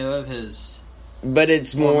innuendo of his. But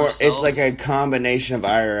it's more, self. it's like a combination of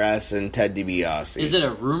IRS and Ted DiBiase. Is it a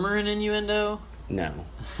rumor and innuendo? No.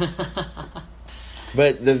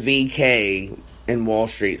 But the VK in Wall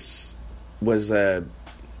Street was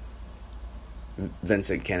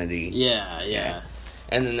Vincent Kennedy. Yeah.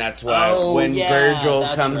 And then that's why when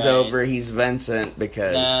Virgil comes over, he's Vincent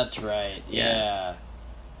because... That's right, yeah.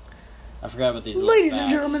 I forgot about these. Ladies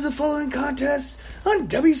and gentlemen, the following contest on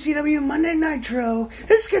WCW Monday Nitro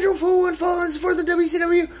is scheduled for one fall for the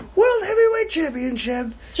WCW World Heavyweight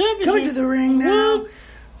Championship. Coming to the ring now,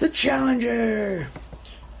 the challenger,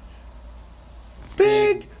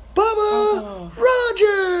 Big Bubba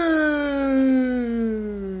Rogers.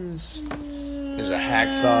 There's a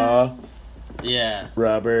hacksaw. Yeah.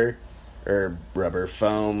 Rubber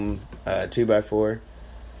foam 2x4.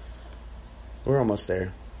 We're almost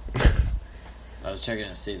there. I was checking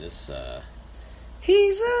to see this.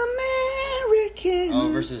 He's American. Oh,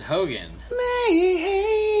 versus Hogan.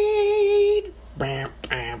 Made.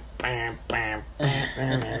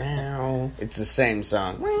 It's the same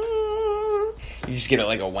song. You just get it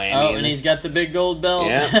like a whammy. Oh, and he's got the big gold belt.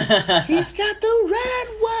 Yeah. He's got the red,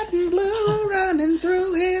 white, and blue running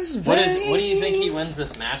through his veins. What do you think he wins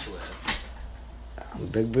this match with?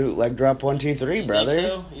 Big boot, leg drop, 1, 2, 3, brother.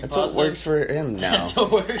 So? That's what works for him. No, that's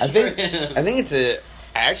what works for him. I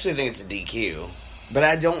actually think it's a DQ, but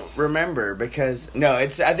I don't remember because I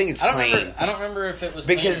think it's clean. I don't remember if it was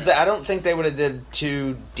because clean I don't think they would have did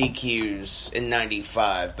 2 DQs in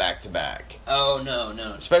 '95 back to back. Oh no,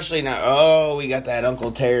 especially now. Oh, we got that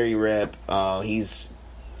Uncle Terry rip. Oh, he's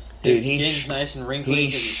nice and wrinkly.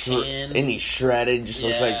 And he's shredded. Just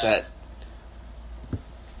looks like that.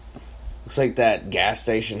 Looks like that gas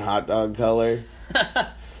station hot dog color.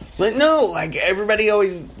 But no, everybody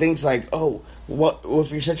always thinks oh, what? Well,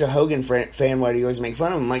 if you're such a Hogan fan, why do you always make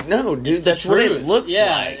fun of him? I'm like, no, dude, that's what it looks like.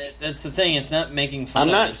 Yeah, that's the thing. It's not making fun. I'm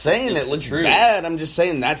not saying it looks bad. I'm just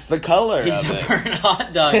saying that's the color. He's a burnt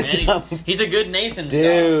hot dog, man. He's a good Nathan,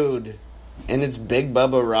 dude. And it's Big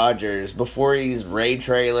Bubba Rogers. Before he's Ray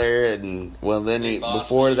Trailer, and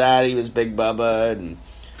before that he was Big Bubba,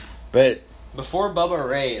 but before Bubba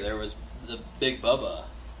Ray, there was the Big Bubba.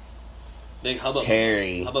 Big Hubba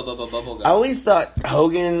Terry. Hubba Bubba guy. I always thought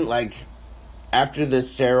Hogan, after the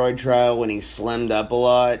steroid trial when he slimmed up a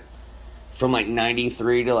lot, from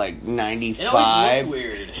 93 to 95,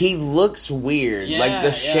 weird. He looks weird. Yeah,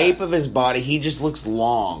 the shape of his body, he just looks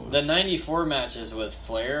long. The 94 matches with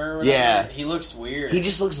Flair or whatever, he looks weird. He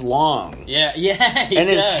just looks long. Yeah, he and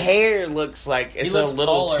does. His hair looks like it's a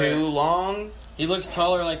little too long. He looks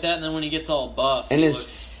taller like that, and then when he gets all buff, and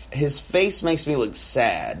his face makes me look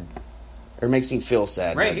sad. Or makes me feel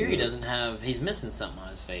sad. Right here he's missing something on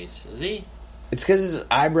his face. Is he? It's because his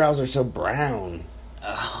eyebrows are so brown.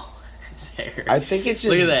 Oh. His hair. I think it's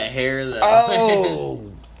just... Look at that hair, though.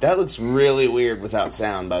 Oh! That looks really weird without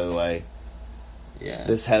sound, by the way. Yeah.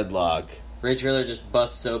 This headlock. Ray Trailer just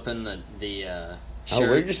busts open the shirt. Oh,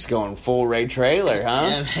 we're just going full Ray Trailer, huh?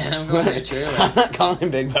 Yeah, man, I'm going Ray Trailer. I'm not calling him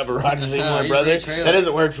Big Bubba Rogers anymore, he's brother. Ray Trailer. That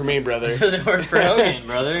doesn't work for me, brother. It doesn't work for Hogan,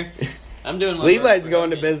 brother. I'm doing what Levi's works for going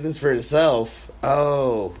to Hogan. business for himself.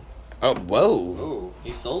 Oh. Oh, whoa. Ooh,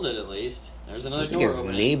 he sold it at least. There's another I think door his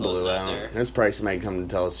opening. knee Closed blew that out. there. There's probably somebody coming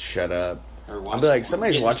to tell us to shut up. Or I'll watch be like, porn.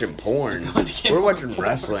 somebody's Getting- watching porn. going to get We're more watching porn.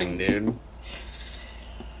 wrestling, dude.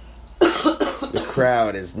 The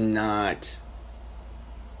crowd is not...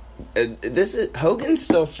 Hogan's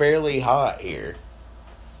still fairly hot here.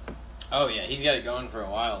 Oh yeah, he's got it going for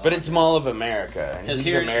a while. But it's Mall of America, and 'Cause he's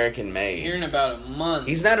here in- American-made. Here in about a month.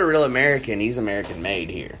 He's not a real American, he's American-made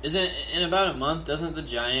here. Isn't in about a month? Doesn't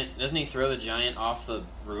he throw the giant off the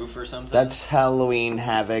roof or something? That's Halloween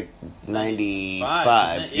Havoc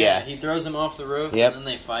 95. isn't it? Yeah. He throws him off the roof, Yep. and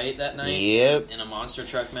then they fight that night. Yep. In a monster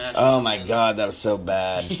truck match. Oh my god, that was so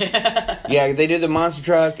bad. Yeah. Yeah, they do the monster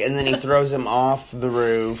truck, and then he throws him off the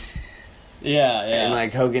roof. Yeah. And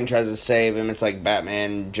like Hogan tries to save him. It's like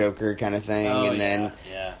Batman Joker kind of thing, Oh, and then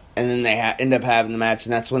yeah. they end up having the match,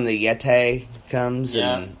 and that's when the Yeti comes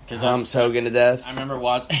Yeah, and 'cause humps that's- Hogan to death. I remember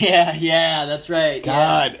watching. Yeah, that's right.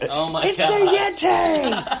 God, Yeah. Oh my it's god. the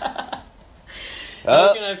Yeti.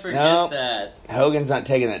 How can I forget nope. that? Hogan's not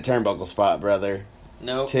taking that turnbuckle spot, brother.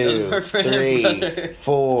 Nope. doesn't 2, work for him, 3, brother.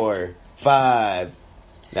 4, 5.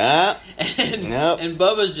 Nope. And, Nope. and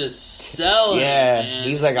Bubba's just selling it, Yeah, man.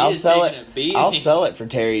 he's like, I'll He's sell taking it. a beating. I'll sell it for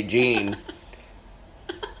Terry Jean.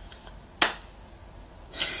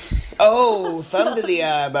 Oh, thumb to the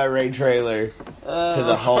eye by Ray Trailer to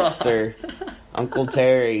the Hulkster, Uncle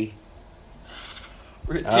Terry.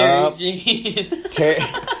 Terry Jean.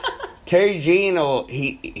 Terry Jean will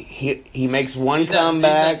he makes one He's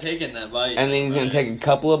comeback, not taking that body and then he's gonna take a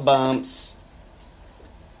couple of bumps,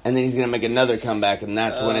 and then he's gonna make another comeback, and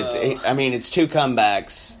that's when it's 2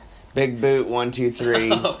 comebacks. Big boot, 1, 2,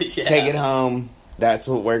 3. Oh, yeah. Take it home. That's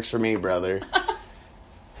what works for me, brother.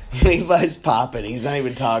 Levi's popping. He's not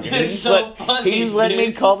even talking. It's He's so funny, He's letting me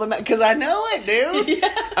dude. call them because I know it, dude.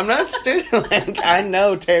 Yeah. I'm not stupid. Like, I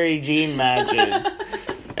know Terry Jean matches,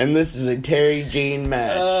 and this is a Terry Jean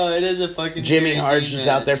match. Oh, it is a fucking Jimmy Terry Hart's Jean just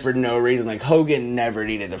out there match. for no reason. Like, Hogan never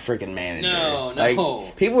needed a freaking manager. No.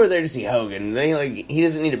 Like, people were there to see Hogan. He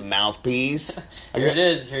doesn't need a mouthpiece. Here it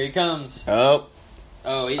is. Here he comes. Oh.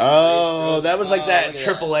 Oh, he's That was like oh, that look at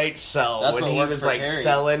Triple H sell That's when what he worked was for like Terry.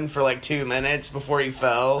 selling for like 2 minutes before he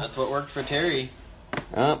fell. That's what worked for Terry.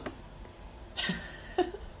 Oh.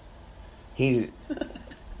 He's.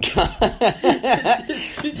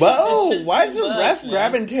 Whoa! just Why too is the much, ref man.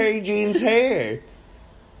 grabbing Terry Jean's hair?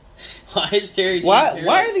 Why is Terry Jean's Why hair are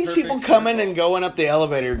like these perfect people coming circle? and going up the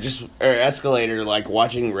elevator or escalator like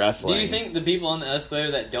watching wrestling? Do you think the people on the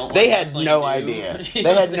escalator that don't they like had wrestling no do? idea? You They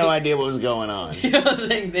don't had no think- idea what was going on. You don't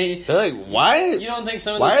think they? They're like, why? You don't think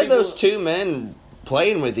some of Why are those people, those 2 men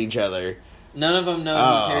playing with each other? None of them know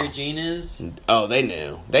Oh. who Terry Jean is. Oh, they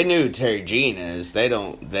knew. They knew who Terry Jean is. They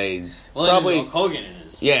don't. They Well, probably. they know who Hulk Hogan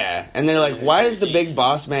is. Yeah, and they're like, who why Terry is the Jean big is.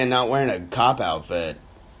 boss man not wearing a cop outfit?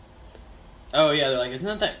 Oh yeah, they're like,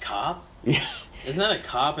 isn't that cop? Yeah. Isn't that a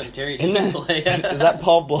cop and Terry Isn't Jean that, Balea? is that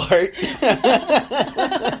Paul Blart?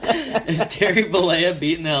 Is Terry Balea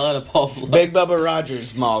beating the hell out of Paul Blart? Big Bubba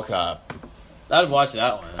Rogers, Mall Cop. I'd watch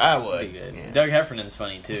that one. I That'd would, be good. yeah. Doug Heffernan's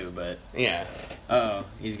funny too, but Yeah.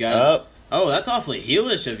 he's got. Oh. Oh, that's awfully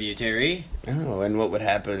heelish of you, Terry. Oh, and what would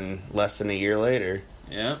happen less than a year later?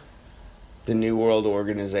 Yeah, The New World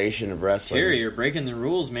Organization of Wrestling. Terry, you're breaking the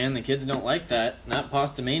rules, man. The kids don't like that. Not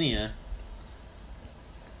Postamania.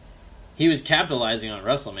 He was capitalizing on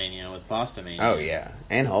WrestleMania with Postamania. Oh, yeah.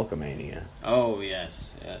 And Hulkamania. Oh,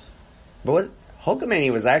 yes. But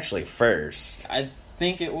Hulkamania was actually first. I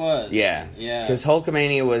think it was. Yeah. Yeah. Because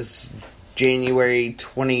Hulkamania was January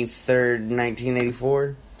 23rd,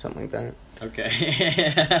 1984. Something like that.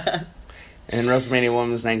 Okay. And WrestleMania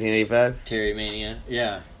 1 was 1985? Terry Mania.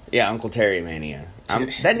 Yeah. Yeah, Uncle Terry Mania.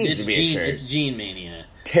 That needs to be a shirt. It's Gene Mania.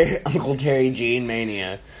 Uncle Terry Jean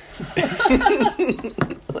Mania.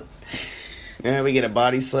 And we get a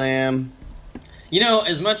body slam. You know,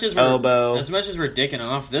 as much as Elbow. we're dicking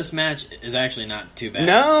off, this match is actually not too bad.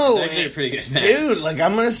 No! It's actually a pretty good match. Dude, like,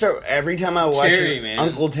 I'm going to start, every time I watch Terry, an man.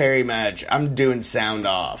 Uncle Terry match, I'm doing sound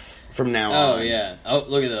off from now on. Oh, yeah. Oh,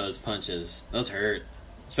 look at those punches. Those hurt.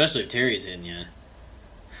 Especially if Terry's hitting you.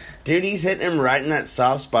 Dude, he's hitting him right in that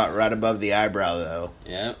soft spot right above the eyebrow, though.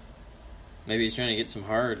 Yep. Maybe he's trying to get some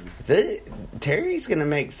hard. Terry's going to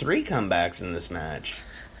make 3 comebacks in this match.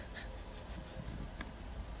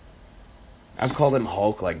 I've called him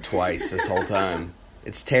Hulk like twice this whole time.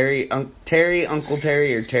 It's Terry, Uncle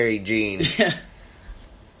Terry, or Terry Jean.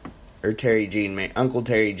 Or Terry Jean, Uncle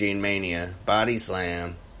Terry Jean Mania. Body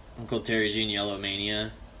Slam. Uncle Terry Jean Yellow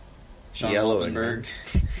Mania. Sean Yellow Waltmanberg.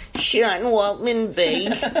 Sean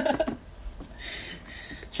Waltmanberg.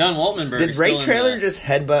 Sean Waltmanberg. Did Ray Trailer just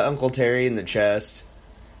headbutt Uncle Terry in the chest?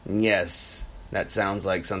 Yes. That sounds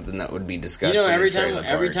like something that would be discussed. You know, every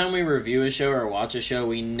time we review a show or watch a show,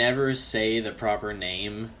 we never say the proper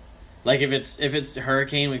name. Like if it's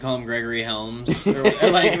Hurricane, we call him Gregory Helms. Or,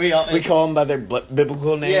 like we call them by their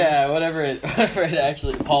biblical names. Yeah, whatever it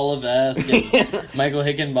actually. Paul Levesque and Michael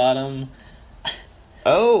Hickenbottom.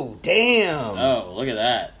 Oh, damn. Oh, look at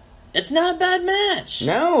that. It's not a bad match.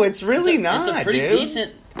 No, it's really not, it's a pretty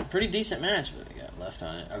dude. pretty decent match. What do we got left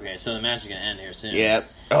on it? Okay, so the match is going to end here soon. Yep.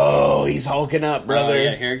 Oh, he's hulking up, brother. Oh,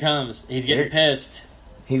 yeah, here it comes. He's getting pissed.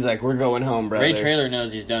 He's like, we're going home, brother. Ray Trailer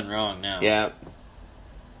knows he's done wrong now. Yep.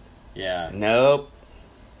 Yeah. Nope.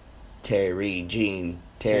 Terry Jean.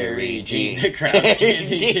 The crowd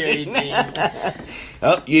chanting Terry Jean.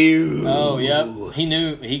 Up you. Oh, yep. He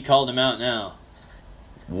knew. He called him out now.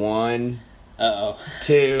 1. Uh-oh.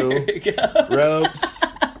 2. Ropes.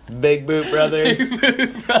 Big boot, brother. Big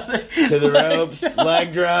boot, brother. To the ropes.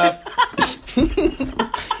 Leg drop.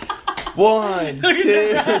 1,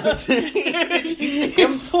 2, 3. You see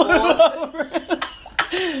him over.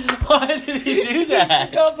 Why did he do that?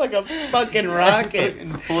 He goes like a fucking rocket.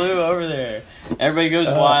 And flew over there. Everybody goes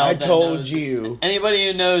wild. I told you. Anybody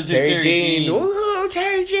who knows who Terry Jean. Ooh,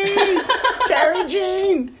 Terry Jean. Terry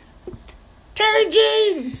Jean. Terry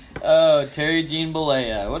Jean. Oh, Terry Jean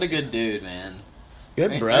Balea. What a good dude, man.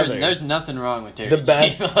 Good brother. There's nothing wrong with Terry Jean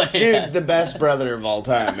Balea. Dude, the best brother of all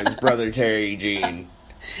time is brother Terry Jean.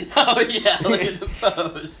 Oh, yeah, look at the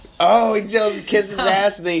pose. Oh, he just kissed his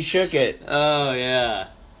ass and then he shook it. Oh, yeah.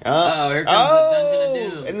 Oh, here comes the Dungeon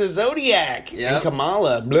of Doom. And the Zodiac. Yep. And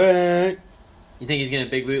Kamala. Blah. You think he's going to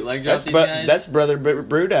big boot leg drop these guys? That's brother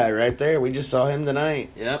Brudai right there. We just saw him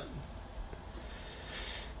tonight. Yep.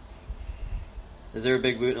 Is there a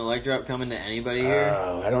big boot and a leg drop coming to anybody here?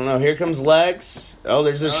 Oh, I don't know. Here comes Lex. Oh,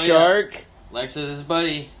 there's a shark. Yeah. Lex is his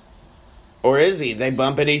buddy. Or is he? They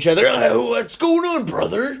bump at each other. Oh, what's going on,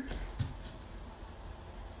 brother?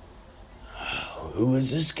 Oh, who is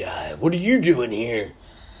this guy? What are you doing here?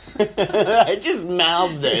 I just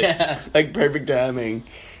mouthed it. Yeah. Like perfect timing.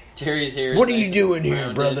 Terry's hair. What are you doing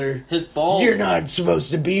here, brother? His bald. You're not supposed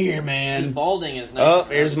to be here, man. His balding is nice. Oh,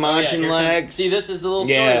 here's Mach and Lex. See, this is the little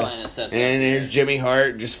storyline it sets up. And there's Jimmy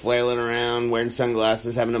Hart just flailing around, wearing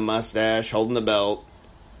sunglasses, having a mustache, holding the belt.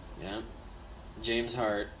 Yeah. James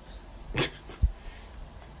Hart.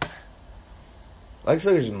 Lex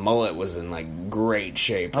Luger's mullet was in like great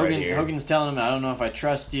shape right here. Hogan's telling him, "I don't know if I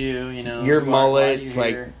trust you. You know, your mullet's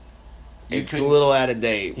like it's a little out of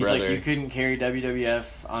date, he's brother." He's like, "You couldn't carry WWF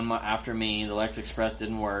after me. The Lex Express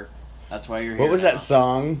didn't work. That's why you're here." What was that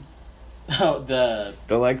song? Oh, the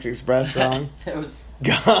Lex Express song. It was.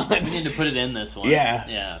 God, we need to put it in this one.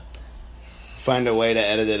 Yeah. Find a way to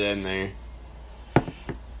edit it in there.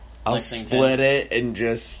 I'll split it and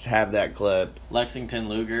just have that clip. Lexington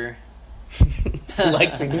Luger.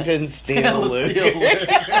 Lexington Steel Luger.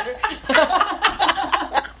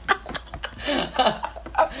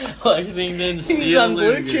 Lexington Steel He's on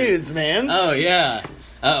Luger. Blue Chews, man. Oh yeah.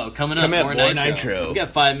 Oh, coming up, more Nitro. We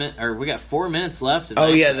got 4 minutes left.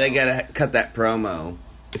 Oh yeah, they gotta cut that promo.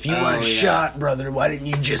 If you want a shot, brother, why didn't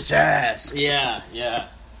you just ask? Yeah.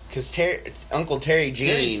 Because Uncle Terry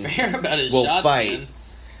Jean Terry's fair about his will shots, fight. Man.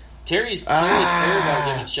 Terry's fair about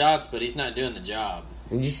giving shots, but he's not doing the job.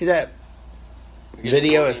 Did you see that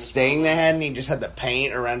video of Sting they had, and he just had the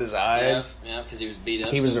paint around his eyes? Yeah, because he was beat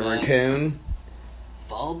up. He was a raccoon.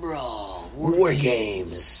 Fall Brawl. War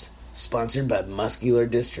Games. Sponsored by Muscular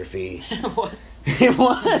Dystrophy. What? It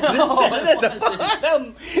was. No, it said at the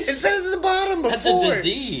bottom. It said at the bottom before. That's a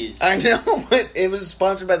disease. I know, but it was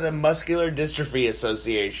sponsored by the Muscular Dystrophy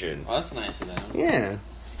Association. Well, that's nice of them. Yeah.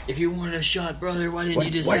 If you wanted a shot, brother, why didn't you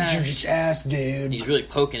just ask? Why did you just ask, dude? He's really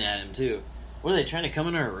poking at him, too. What, are they trying to come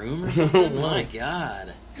in our room or something? My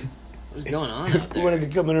God. What's going on out If there? you wanted to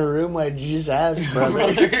come in our room, why did you just ask,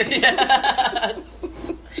 brother? Yeah.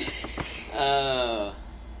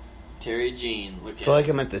 Terry Jean. I feel like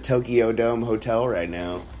I'm at the Tokyo Dome Hotel right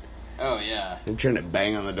now. Oh, yeah. I'm trying to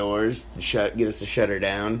bang on the doors and get us to shut her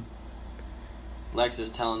down. Lex is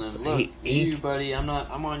telling him, look, you, buddy, I'm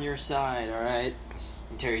on your side, all right?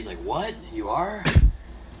 And Terry's like, what? You are?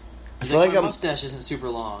 He's like, my mustache isn't super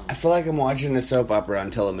long. I feel like I'm watching a soap opera on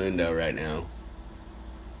Telemundo right now.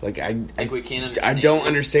 Like, I we can't I understand don't it.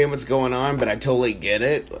 understand what's going on, but I totally get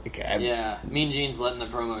it. Like, Yeah, Mean Gene's letting the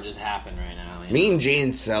promo just happen right now. Mean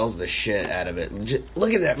Gene sells the shit out of it.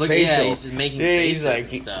 Look at that Look, facial. yeah, he's making faces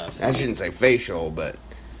and stuff. I shouldn't say facial, but...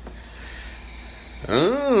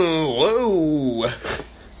 Oh, whoa.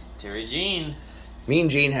 Terry Gene. Mean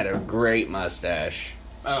Gene had a great mustache.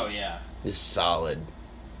 Oh, yeah. Just solid.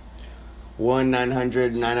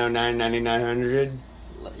 1-900-909-9900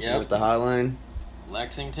 Yep. with the hotline.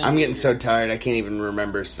 Lexington. I'm getting so tired I can't even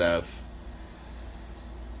remember stuff.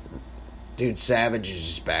 Dude, Savage is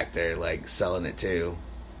just back there, like, selling it too.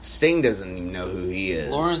 Sting doesn't even know who he is.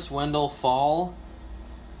 Lawrence Wendell Fall.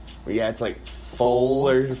 Yeah, it's like Fall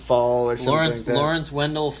or something like that. Lawrence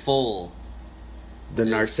Wendell Full. The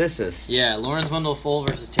Narcissist. Yeah, Lawrence Wendell Full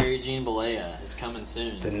versus Terry Gene Bollea is coming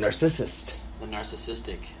soon. The Narcissist. The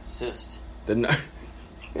narcissistic cyst. The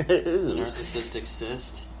narcissistic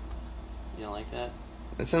cyst. You don't like that?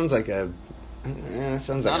 That sounds like a... Yeah, it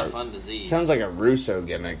sounds Not like a fun disease. Sounds like a Russo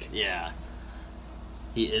gimmick. Yeah.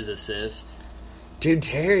 He is a cyst. Dude,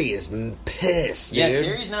 Terry is pissed, dude. Yeah,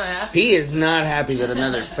 Terry's not happy. He is not happy that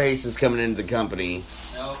another face is coming into the company.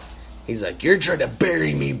 Nope. He's like, you're trying to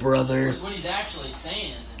bury me, brother. What he's actually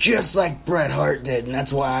saying... Just like Bret Hart did, and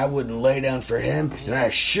that's why I wouldn't lay down for him, and I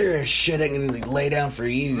sure as shit ain't gonna lay down for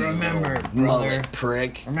you. Remember, you brother. mullet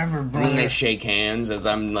prick. Remember, brother. And then they shake hands as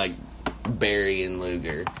I'm like Barry and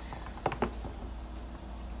Luger.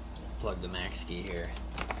 Plug the Max key here.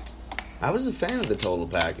 I was a fan of the Total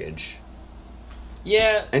Package.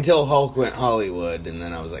 Yeah. Until Hulk went Hollywood, and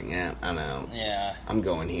then I was like, yeah, I'm out. Yeah. I'm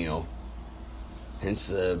going heel. Hence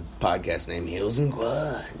the podcast name, Heels and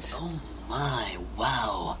Quads. Oh my,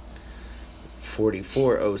 wow.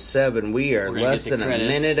 44:07. We are We're gonna less get the than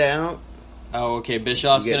credits. a minute out. Oh, okay.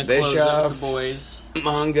 Bischoff's You gonna get close up Bischoff. with the boys.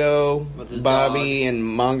 Mongo, With his Bobby, and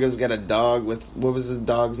Mongo's got a dog with, what was his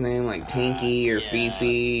dog's name? Like Tinky or yeah.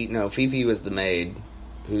 Fifi? No, Fifi was the maid,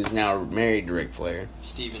 who's now married to Ric Flair.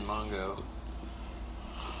 Stephen Mongo.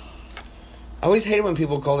 I always hated when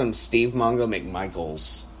people called him Steve Mongo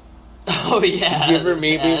McMichaels. Oh, yeah. Did you ever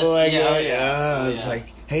meet people like yeah, that? oh, yeah. Oh, It's yeah. like,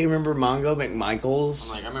 hey, remember Mongo McMichaels? I'm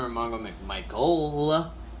like, I remember Mongo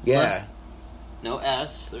McMichael. Yeah. No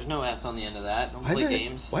S. There's no S on the end of that. Don't play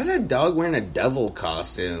games. Why is that dog wearing a devil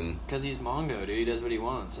costume? Because he's Mongo, dude. He does what he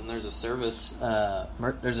wants. And there's a service,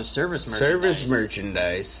 there's a service merchandise. Service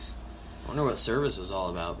merchandise. I wonder what service was all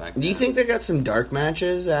about back then. Do you think they got some dark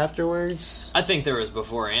matches afterwards? I think there was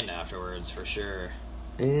before and afterwards, for sure.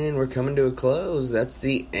 And we're coming to a close. That's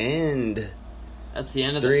the end. That's the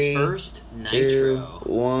end of 3, the first 2, Nitro.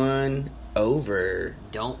 1, over.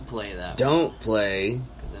 Don't play that one. Don't play.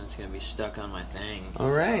 Because then it's going to be stuck on my thing.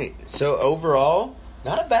 Alright. So overall,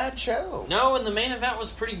 not a bad show. No, and the main event was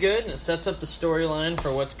pretty good, and it sets up the storyline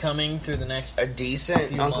for what's coming through the next... A decent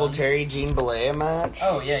few Uncle months. Terry Gene Bollea match.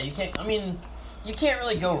 Oh, yeah, you can't... I mean, you can't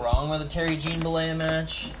really go wrong with a Terry Gene Bollea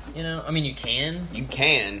match, you know? I mean, you can. You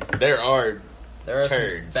can. There are There are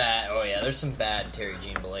turds. some bad... Oh, yeah, there's some bad Terry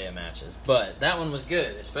Gene Bollea matches. But that one was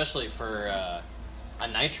good, especially for a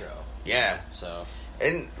Nitro. Yeah. So...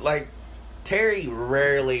 And, like, Terry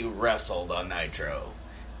rarely wrestled on Nitro.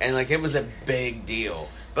 And, like, it was a big deal.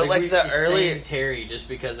 But, like we're the just earlier... saying Terry just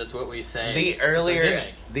because that's what we say. The It's a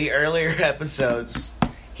earlier gimmick. episodes,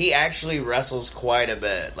 he actually wrestles quite a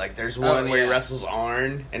bit. Like, there's one where he wrestles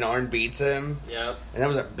Arn, and Arn beats him. Yep. And that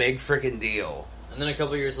was a big freaking deal. And then a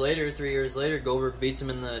couple years later, 3 years later, Goldberg beats him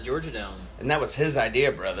in the Georgia Dome. And that was his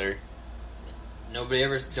idea, brother. Nobody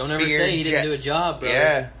ever... Don't ever Spear say he didn't do a job, brother.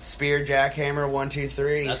 Yeah. Spear, jackhammer, 1, 2,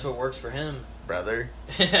 3. That's what works for him. Brother.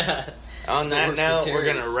 Yeah, On that works for note, we're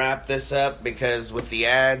Terry. going to wrap this up because with the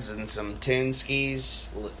ads and some tune skis,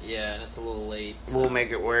 and it's a little late. So. we'll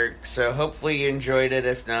make it work. So hopefully you enjoyed it.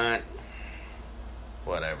 If not,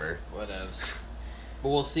 whatever. Whatevs. But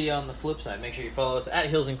we'll see you on the flip side. Make sure you follow us at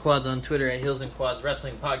Heels and Quads on Twitter, at Heels and Quads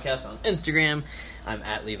Wrestling Podcast on Instagram. I'm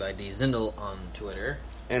at Levi D. Zindel on Twitter.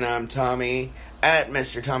 And I'm Tommy, at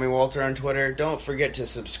Mr. Tommy Walter on Twitter. Don't forget to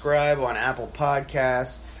subscribe on Apple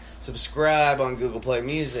Podcasts. Subscribe on Google Play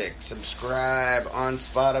Music. Subscribe on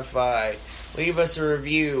Spotify. Leave us a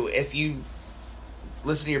review if you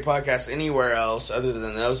listen to your podcast anywhere else other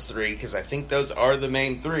than those three, because I think those are the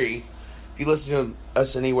main three. If you listen to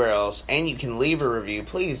us anywhere else and you can leave a review,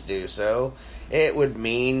 please do so. It would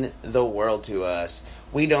mean the world to us.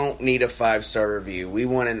 We don't need a 5-star review. We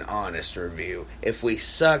want an honest review. If we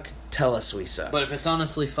suck, tell us we suck. But if it's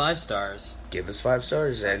honestly 5 stars, Give us 5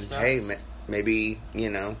 stars. And hey, maybe,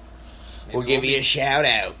 we'll we'll give you be- a shout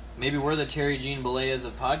out. maybe we're the Terry Gene Bolleas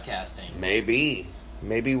of podcasting. Maybe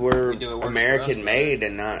we're We do it work for us, American brother. made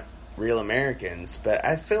and not real Americans, but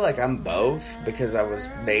I feel like I'm both because I was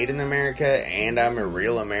made in America and I'm a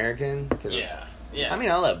real American. Yeah. Yeah. I mean,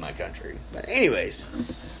 I love my country. But anyways,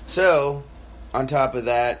 so on top of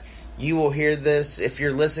that, you will hear this. If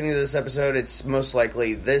you're listening to this episode, it's most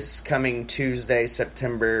likely this coming Tuesday,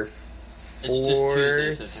 September 4th. It's just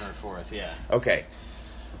Tuesday, September 4th, yeah. Okay.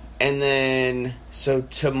 And then, so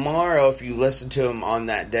tomorrow, if you listen to them on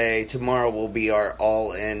that day, tomorrow will be our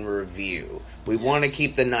all-in review. We want to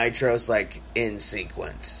keep the nitros, like, in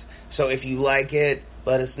sequence. So if you like it,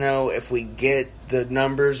 let us know. If we get the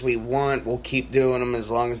numbers we want, we'll keep doing them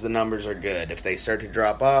as long as the numbers are good. If they start to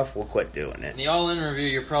drop off, we'll quit doing it. The all-in review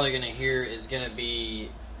you're probably going to hear is going to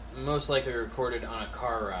be most likely recorded on a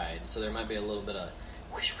car ride. So there might be a little bit of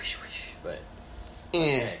whoosh, whoosh, whoosh, but...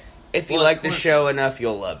 Okay. If you like the show enough,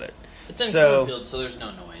 you'll love it. It's in cornfield, so there's no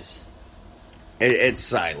noise. It's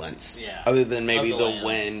silence. Yeah. Other than maybe the lambs.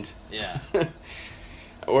 wind. Yeah.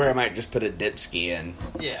 Or I might just put a dip ski in.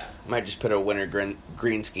 Yeah. I might just put a winter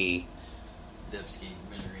green ski. Dip ski,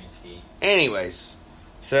 winter green ski. Anyways,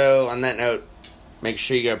 so on that note, make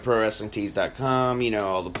sure you go to ProWrestlingTees.com. You know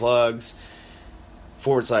all the plugs.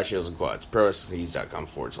 /Heels and Quads. ProWrestlingTees.com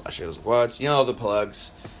 /Heels and Quads. You know all the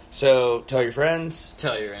plugs. So, tell your friends.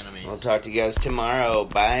 Tell your enemies. I'll talk to you guys tomorrow.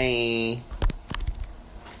 Bye.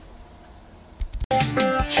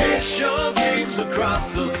 Chase your dreams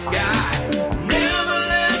across the sky. Never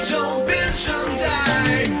let your vision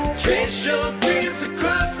die. Chase your dreams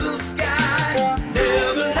across the sky.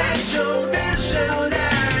 Never let your vision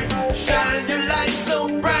die. Shine your light so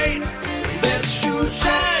bright that you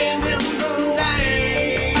shine in the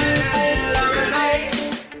night.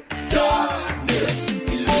 Illuminate darkness.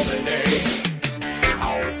 Illuminate.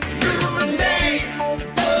 Illuminate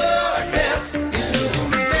darkness.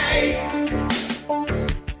 Illuminate.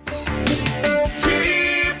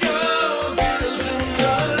 Keep your vision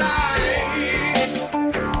alive.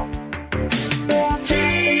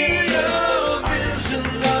 Keep your vision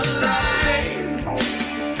alive.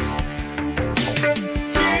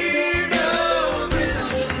 Keep your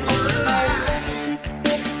vision alive.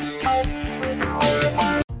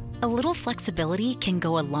 A little flexibility can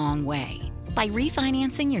go a long way. By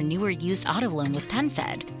refinancing your newer used auto loan with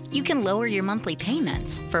PenFed, you can lower your monthly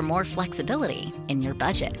payments for more flexibility in your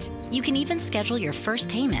budget. You can even schedule your first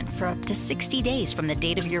payment for up to 60 days from the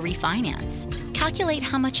date of your refinance. Calculate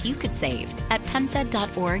how much you could save at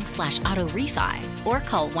penfed.org/auto-refi or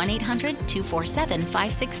call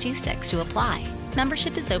 1-800-247-5626 to apply.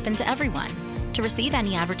 Membership is open to everyone. To receive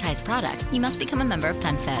any advertised product, you must become a member of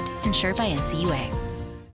PenFed, insured by NCUA.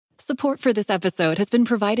 Support for this episode has been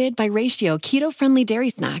provided by Ratio keto-friendly dairy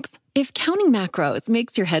snacks. If counting macros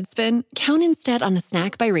makes your head spin, count instead on a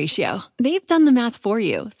snack by Ratio. They've done the math for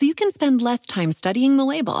you, so you can spend less time studying the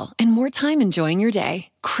label and more time enjoying your day.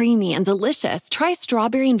 Creamy and delicious, try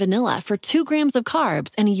strawberry and vanilla for 2 grams of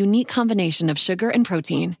carbs and a unique combination of sugar and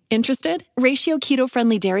protein. Interested? Ratio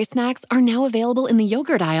keto-friendly dairy snacks are now available in the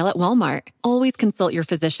yogurt aisle at Walmart. Always consult your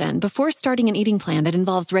physician before starting an eating plan that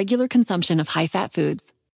involves regular consumption of high-fat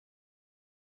foods.